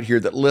through a site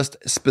here that lists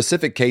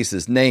specific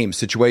cases, names,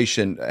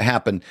 situation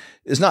happened.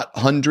 It's not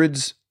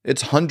hundreds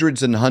It's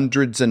hundreds and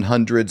hundreds and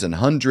hundreds and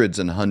hundreds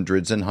and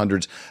hundreds and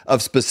hundreds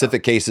of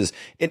specific cases.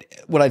 And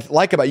what I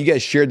like about you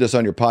guys shared this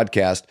on your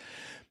podcast,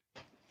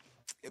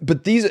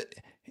 but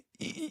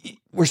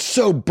we're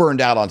so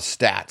burned out on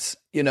stats.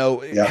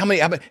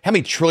 How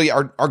many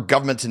trillion our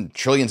government's in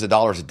trillions of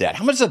dollars of debt?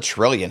 How much is a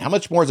trillion? How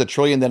much more is a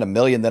trillion than a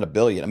million than a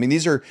billion? I mean,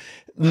 these are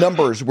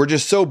numbers. We're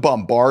just so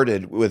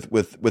bombarded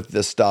with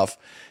this stuff.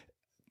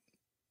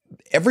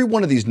 Every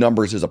one of these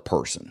numbers is a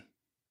person.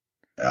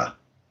 Yeah.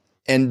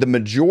 And the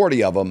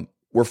majority of them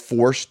were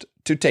forced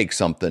to take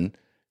something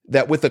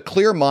that with a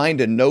clear mind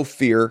and no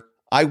fear,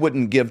 I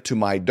wouldn't give to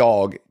my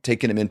dog,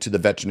 taking him into the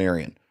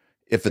veterinarian.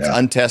 If it's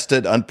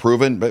untested,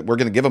 unproven, but we're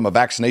going to give him a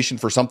vaccination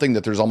for something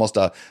that there's almost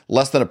a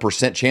less than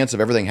 1% chance of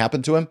everything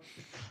happened to him,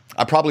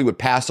 I probably would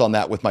pass on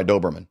that with my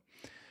Doberman.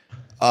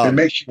 It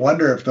makes you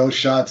wonder if those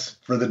shots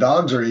for the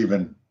dogs are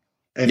even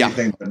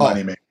anything but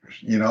money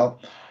makers,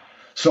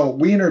 So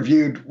we've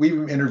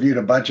interviewed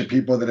a bunch of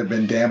people that have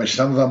been damaged.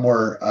 Some of them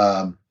were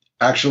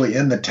actually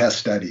in the test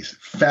studies.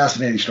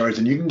 Fascinating stories.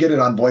 And you can get it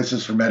on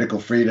Voices for Medical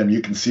Freedom.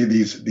 You can see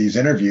these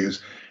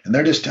interviews, and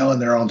they're just telling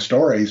their own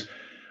stories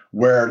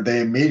where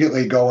they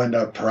immediately go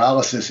into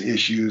paralysis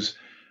issues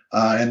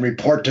and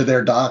report to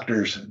their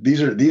doctors.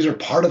 These are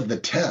part of the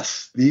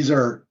tests. These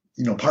are,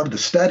 part of the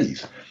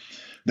studies.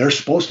 They're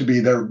supposed to be,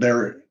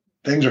 their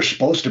things are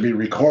supposed to be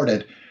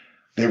recorded.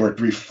 They were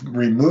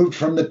removed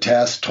from the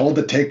test, told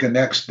to take the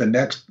next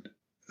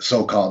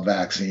so-called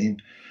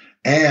vaccine.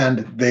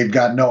 And they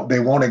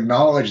won't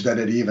acknowledge that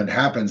it even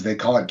happens. They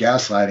call it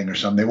gaslighting or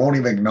something. They won't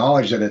even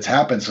acknowledge that it's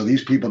happened. So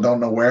these people don't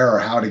know where or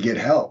how to get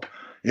help.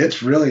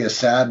 It's really a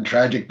sad and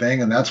tragic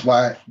thing. And that's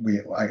why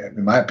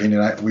in my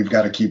opinion, we've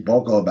got to keep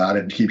vocal about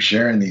it and keep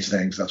sharing these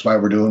things. That's why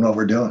we're doing what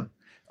we're doing.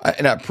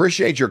 And I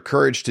appreciate your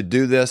courage to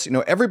do this.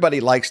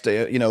 Everybody likes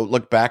to,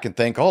 look back and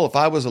think, oh, if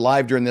I was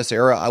alive during this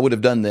era, I would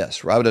have done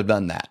this or I would have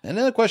done that. And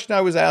then the question I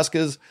always ask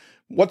is,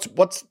 what's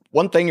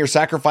one thing you're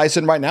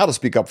sacrificing right now to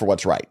speak up for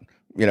what's right?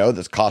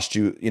 That's cost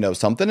you,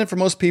 something. And for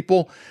most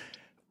people,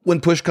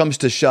 when push comes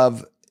to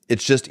shove,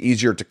 it's just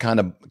easier to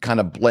kind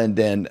of blend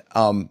in.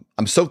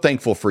 I'm so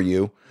thankful for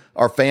you.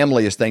 Our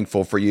family is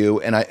thankful for you.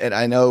 And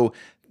I know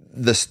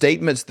the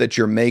statements that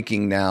you're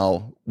making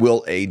now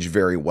will age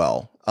very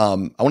well.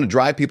 I want to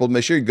drive people to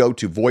make sure you go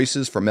to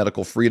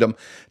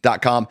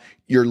voicesformedicalfreedom.com.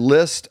 Your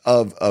list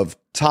of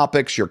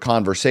topics, your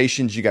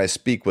conversations, you guys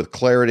speak with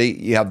clarity.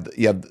 You have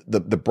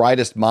the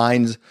brightest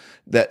minds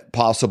that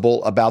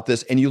possible about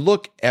this. And you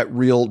look at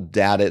real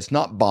data. It's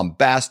not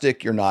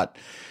bombastic. You're not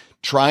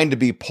trying to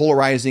be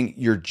polarizing.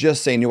 You're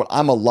just saying,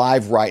 I'm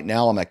alive right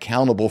now. I'm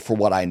accountable for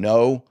what I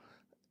know.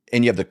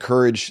 And you have the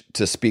courage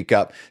to speak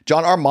up.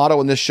 John, our motto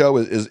in this show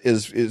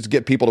is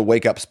get people to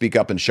wake up, speak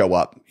up, and show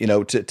up,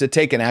 to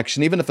take an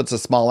action, even if it's a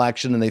small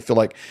action and they feel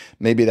like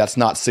maybe that's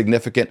not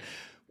significant.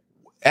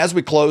 As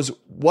we close,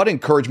 what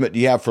encouragement do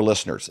you have for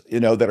listeners,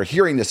 that are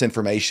hearing this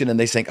information and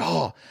they think,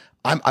 oh,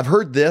 I've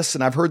heard this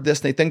and I've heard this,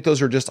 and they think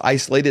those are just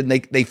isolated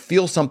and they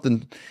feel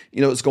something,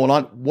 is going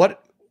on.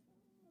 What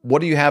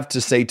do you have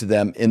to say to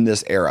them in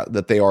this era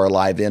that they are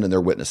alive in and they're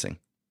witnessing?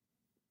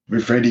 Be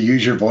afraid to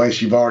use your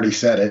voice. You've already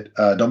said it.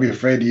 Don't be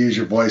afraid to use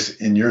your voice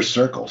in your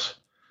circles.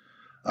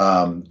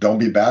 Don't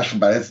be bashful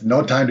about it. It's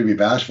no time to be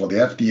bashful. The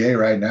FDA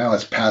right now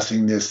is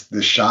passing this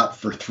shot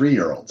for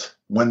 3-year-olds.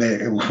 When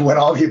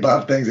all the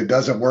above things, it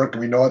doesn't work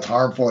and we know it's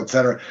harmful, et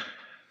cetera,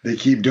 they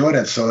keep doing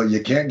it. So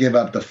you can't give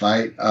up the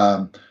fight.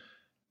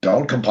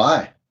 Don't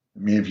comply. I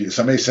mean, if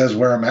somebody says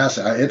wear a mask,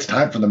 it's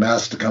time for the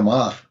mask to come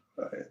off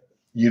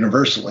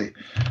universally.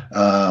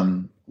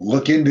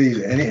 Look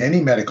into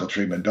any medical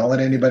treatment. Don't let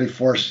anybody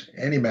force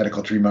any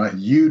medical treatment.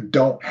 You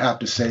don't have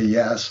to say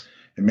yes.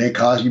 It may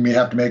cause you may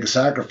have to make a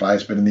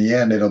sacrifice, but in the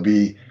end, it'll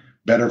be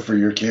better for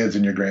your kids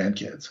and your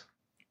grandkids.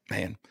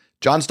 Man,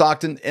 John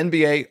Stockton,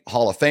 NBA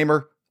Hall of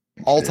Famer,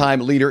 all-time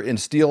leader in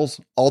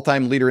steals,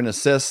 all-time leader in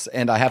assists,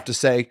 and I have to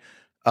say,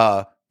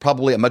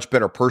 probably a much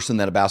better person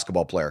than a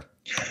basketball player.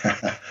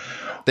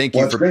 Thank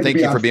you for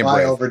being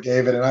brave. Over,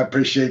 David, and I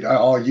appreciate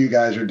all you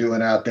guys are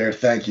doing out there.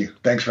 Thank you.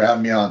 Thanks for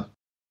having me on.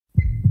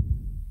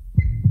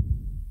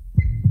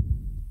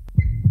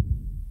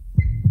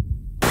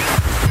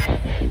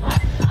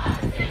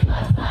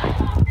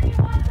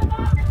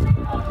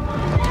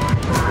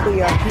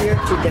 We are here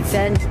to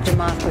defend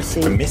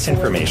democracy.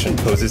 Misinformation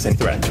poses a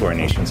threat to our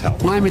nation's health.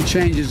 Climate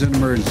change is an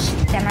emergency.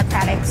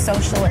 Democratic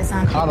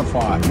socialism.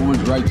 Codify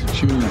women's right to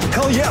choose.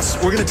 Hell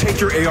yes, we're going to take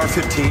your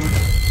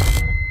AR-15.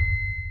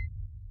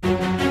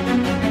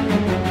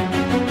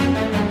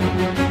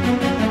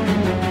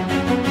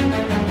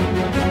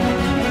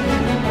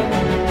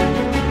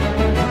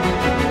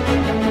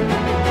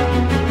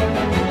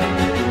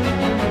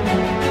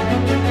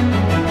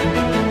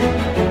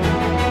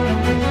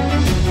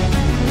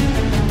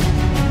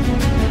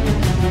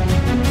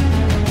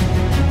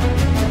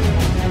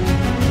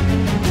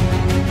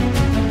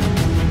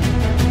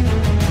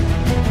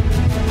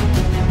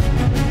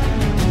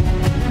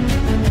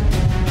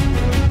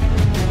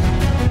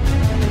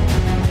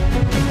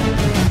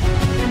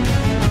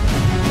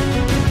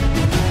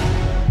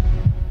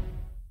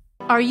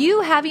 Are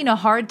you having a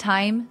hard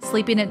time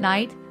sleeping at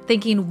night,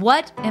 thinking,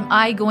 what am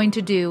I going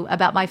to do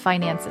about my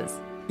finances?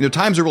 You know,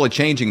 times are really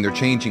changing. They're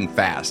changing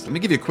fast. Let me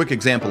give you a quick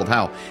example of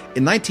how.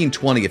 In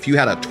 1920, if you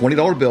had a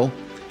 $20 bill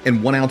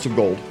and 1 ounce of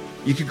gold,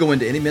 you could go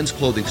into any men's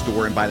clothing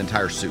store and buy an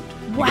entire suit.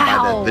 You could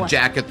buy the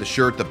jacket, the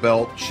shirt, the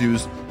belt,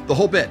 shoes, the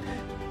whole bit.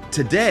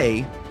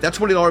 Today, that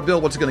 $20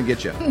 bill, what's it going to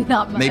get you?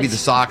 Not much. Maybe the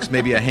socks,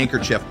 maybe a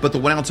handkerchief, but the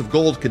 1 ounce of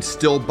gold could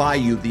still buy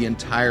you the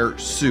entire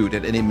suit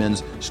at any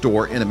men's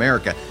store in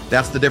America.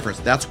 That's the difference.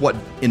 That's what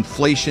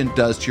inflation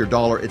does to your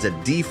dollar. It's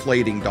a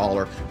deflating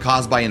dollar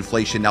caused by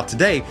inflation. Now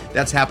today,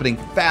 that's happening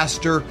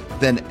faster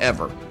than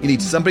ever. You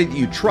need somebody that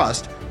you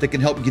trust that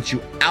can help get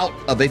you out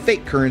of a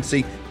fake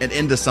currency and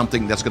into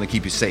something that's going to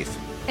keep you safe.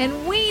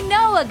 And we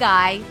know a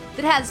guy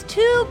that has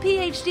 2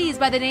 PhDs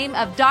by the name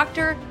of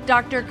Dr.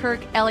 Kirk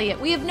Elliott.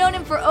 We have known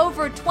him for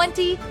over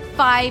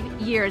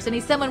 25 years, and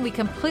he's someone we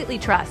completely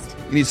trust.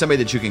 You need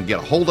somebody that you can get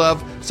a hold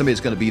of, somebody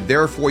that's going to be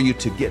there for you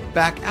to get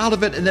back out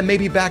of it, and then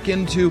maybe back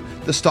into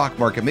the stock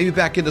market, maybe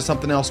back into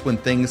something else when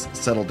things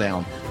settle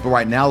down. But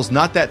right now is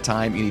not that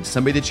time. You need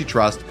somebody that you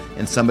trust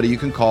and somebody you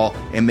can call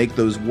and make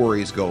those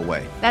worries go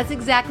away. That's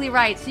exactly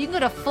right. So you can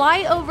go to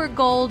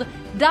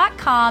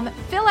flyovergold.com,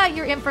 fill out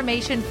your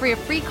information for a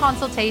free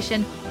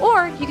consultation,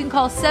 or you can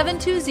call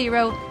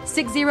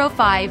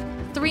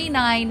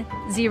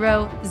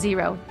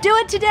 720-605-3900. Do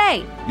it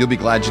today. You'll be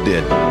glad you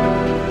did.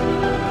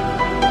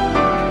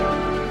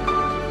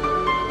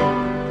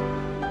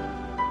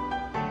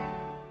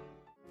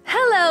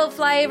 Hello,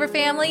 Flyover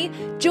family.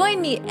 Join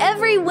me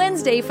every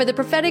Wednesday for the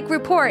Prophetic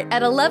Report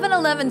at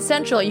 11:11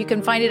 Central. You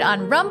can find it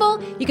on Rumble.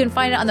 You can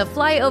find it on the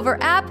Flyover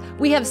app.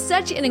 We have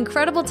such an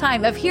incredible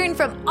time of hearing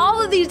from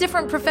all of these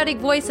different prophetic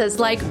voices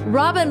like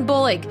Robin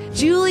Bullock,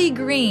 Julie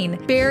Green,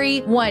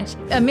 Barry Wunsch,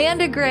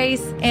 Amanda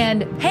Grace,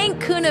 and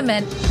Hank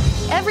Kuhneman.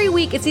 Every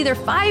week, it's either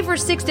 5 or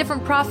 6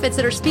 different prophets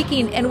that are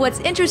speaking, and what's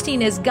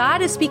interesting is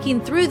God is speaking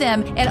through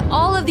them, and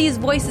all of these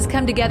voices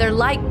come together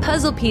like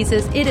puzzle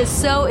pieces. It is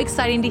so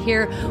exciting to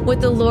hear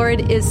what the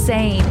Lord is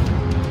saying.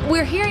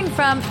 We're hearing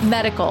from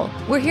medical.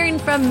 We're hearing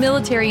from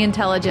military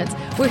intelligence.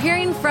 We're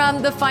hearing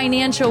from the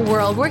financial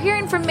world. We're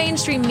hearing from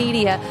mainstream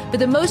media.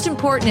 But the most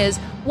important is,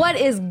 what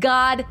is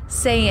God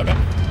saying?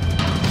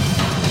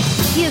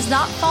 He has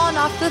not fallen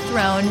off the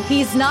throne.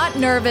 He's not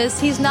nervous.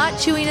 He's not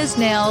chewing his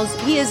nails.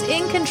 He is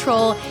in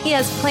control. He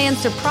has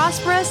plans to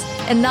prosper us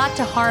and not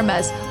to harm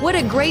us. What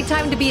a great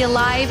time to be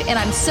alive, and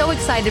I'm so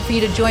excited for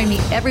you to join me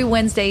every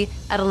Wednesday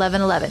at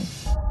 11:11.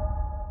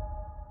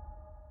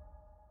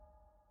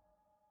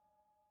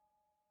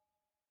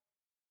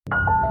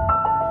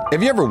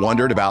 Have you ever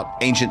wondered about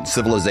ancient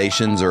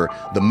civilizations or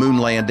the moon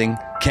landing,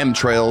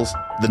 chemtrails,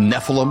 the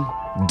Nephilim,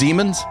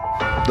 demons?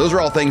 Those are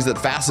all things that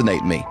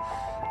fascinate me.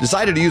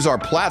 Decided to use our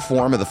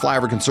platform of the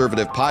Flyover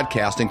Conservative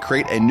podcast and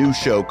create a new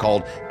show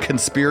called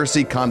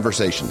Conspiracy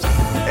Conversations.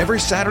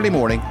 Every Saturday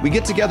morning, we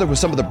get together with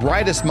some of the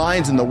brightest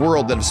minds in the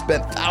world that have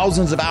spent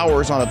thousands of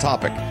hours on a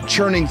topic,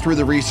 churning through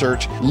the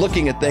research,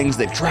 looking at things.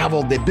 They've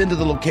traveled, they've been to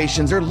the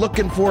locations, they're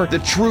looking for the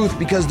truth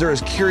because they're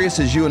as curious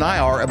as you and I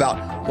are about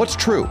what's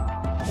true.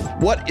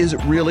 What is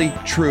really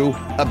true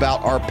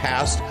about our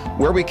past,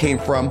 where we came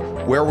from,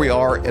 where we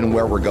are, and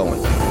where we're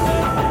going?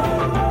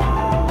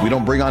 We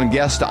don't bring on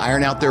guests to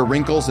iron out their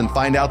wrinkles and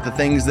find out the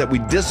things that we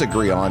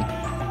disagree on.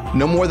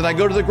 No more than I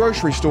go to the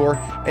grocery store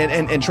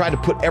and try to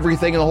put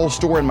everything in the whole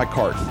store in my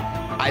cart.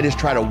 I just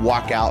try to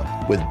walk out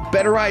with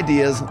better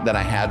ideas than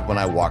I had when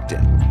I walked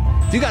in.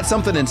 If you got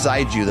something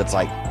inside you that's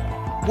like,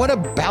 what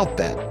about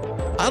that?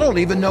 I don't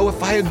even know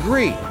if I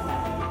agree,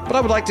 but I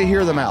would like to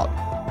hear them out.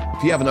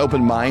 If you have an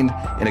open mind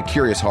and a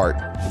curious heart,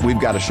 we've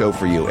got a show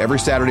for you every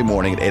Saturday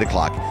morning at 8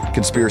 o'clock,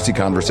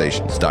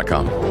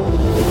 conspiracyconversations.com.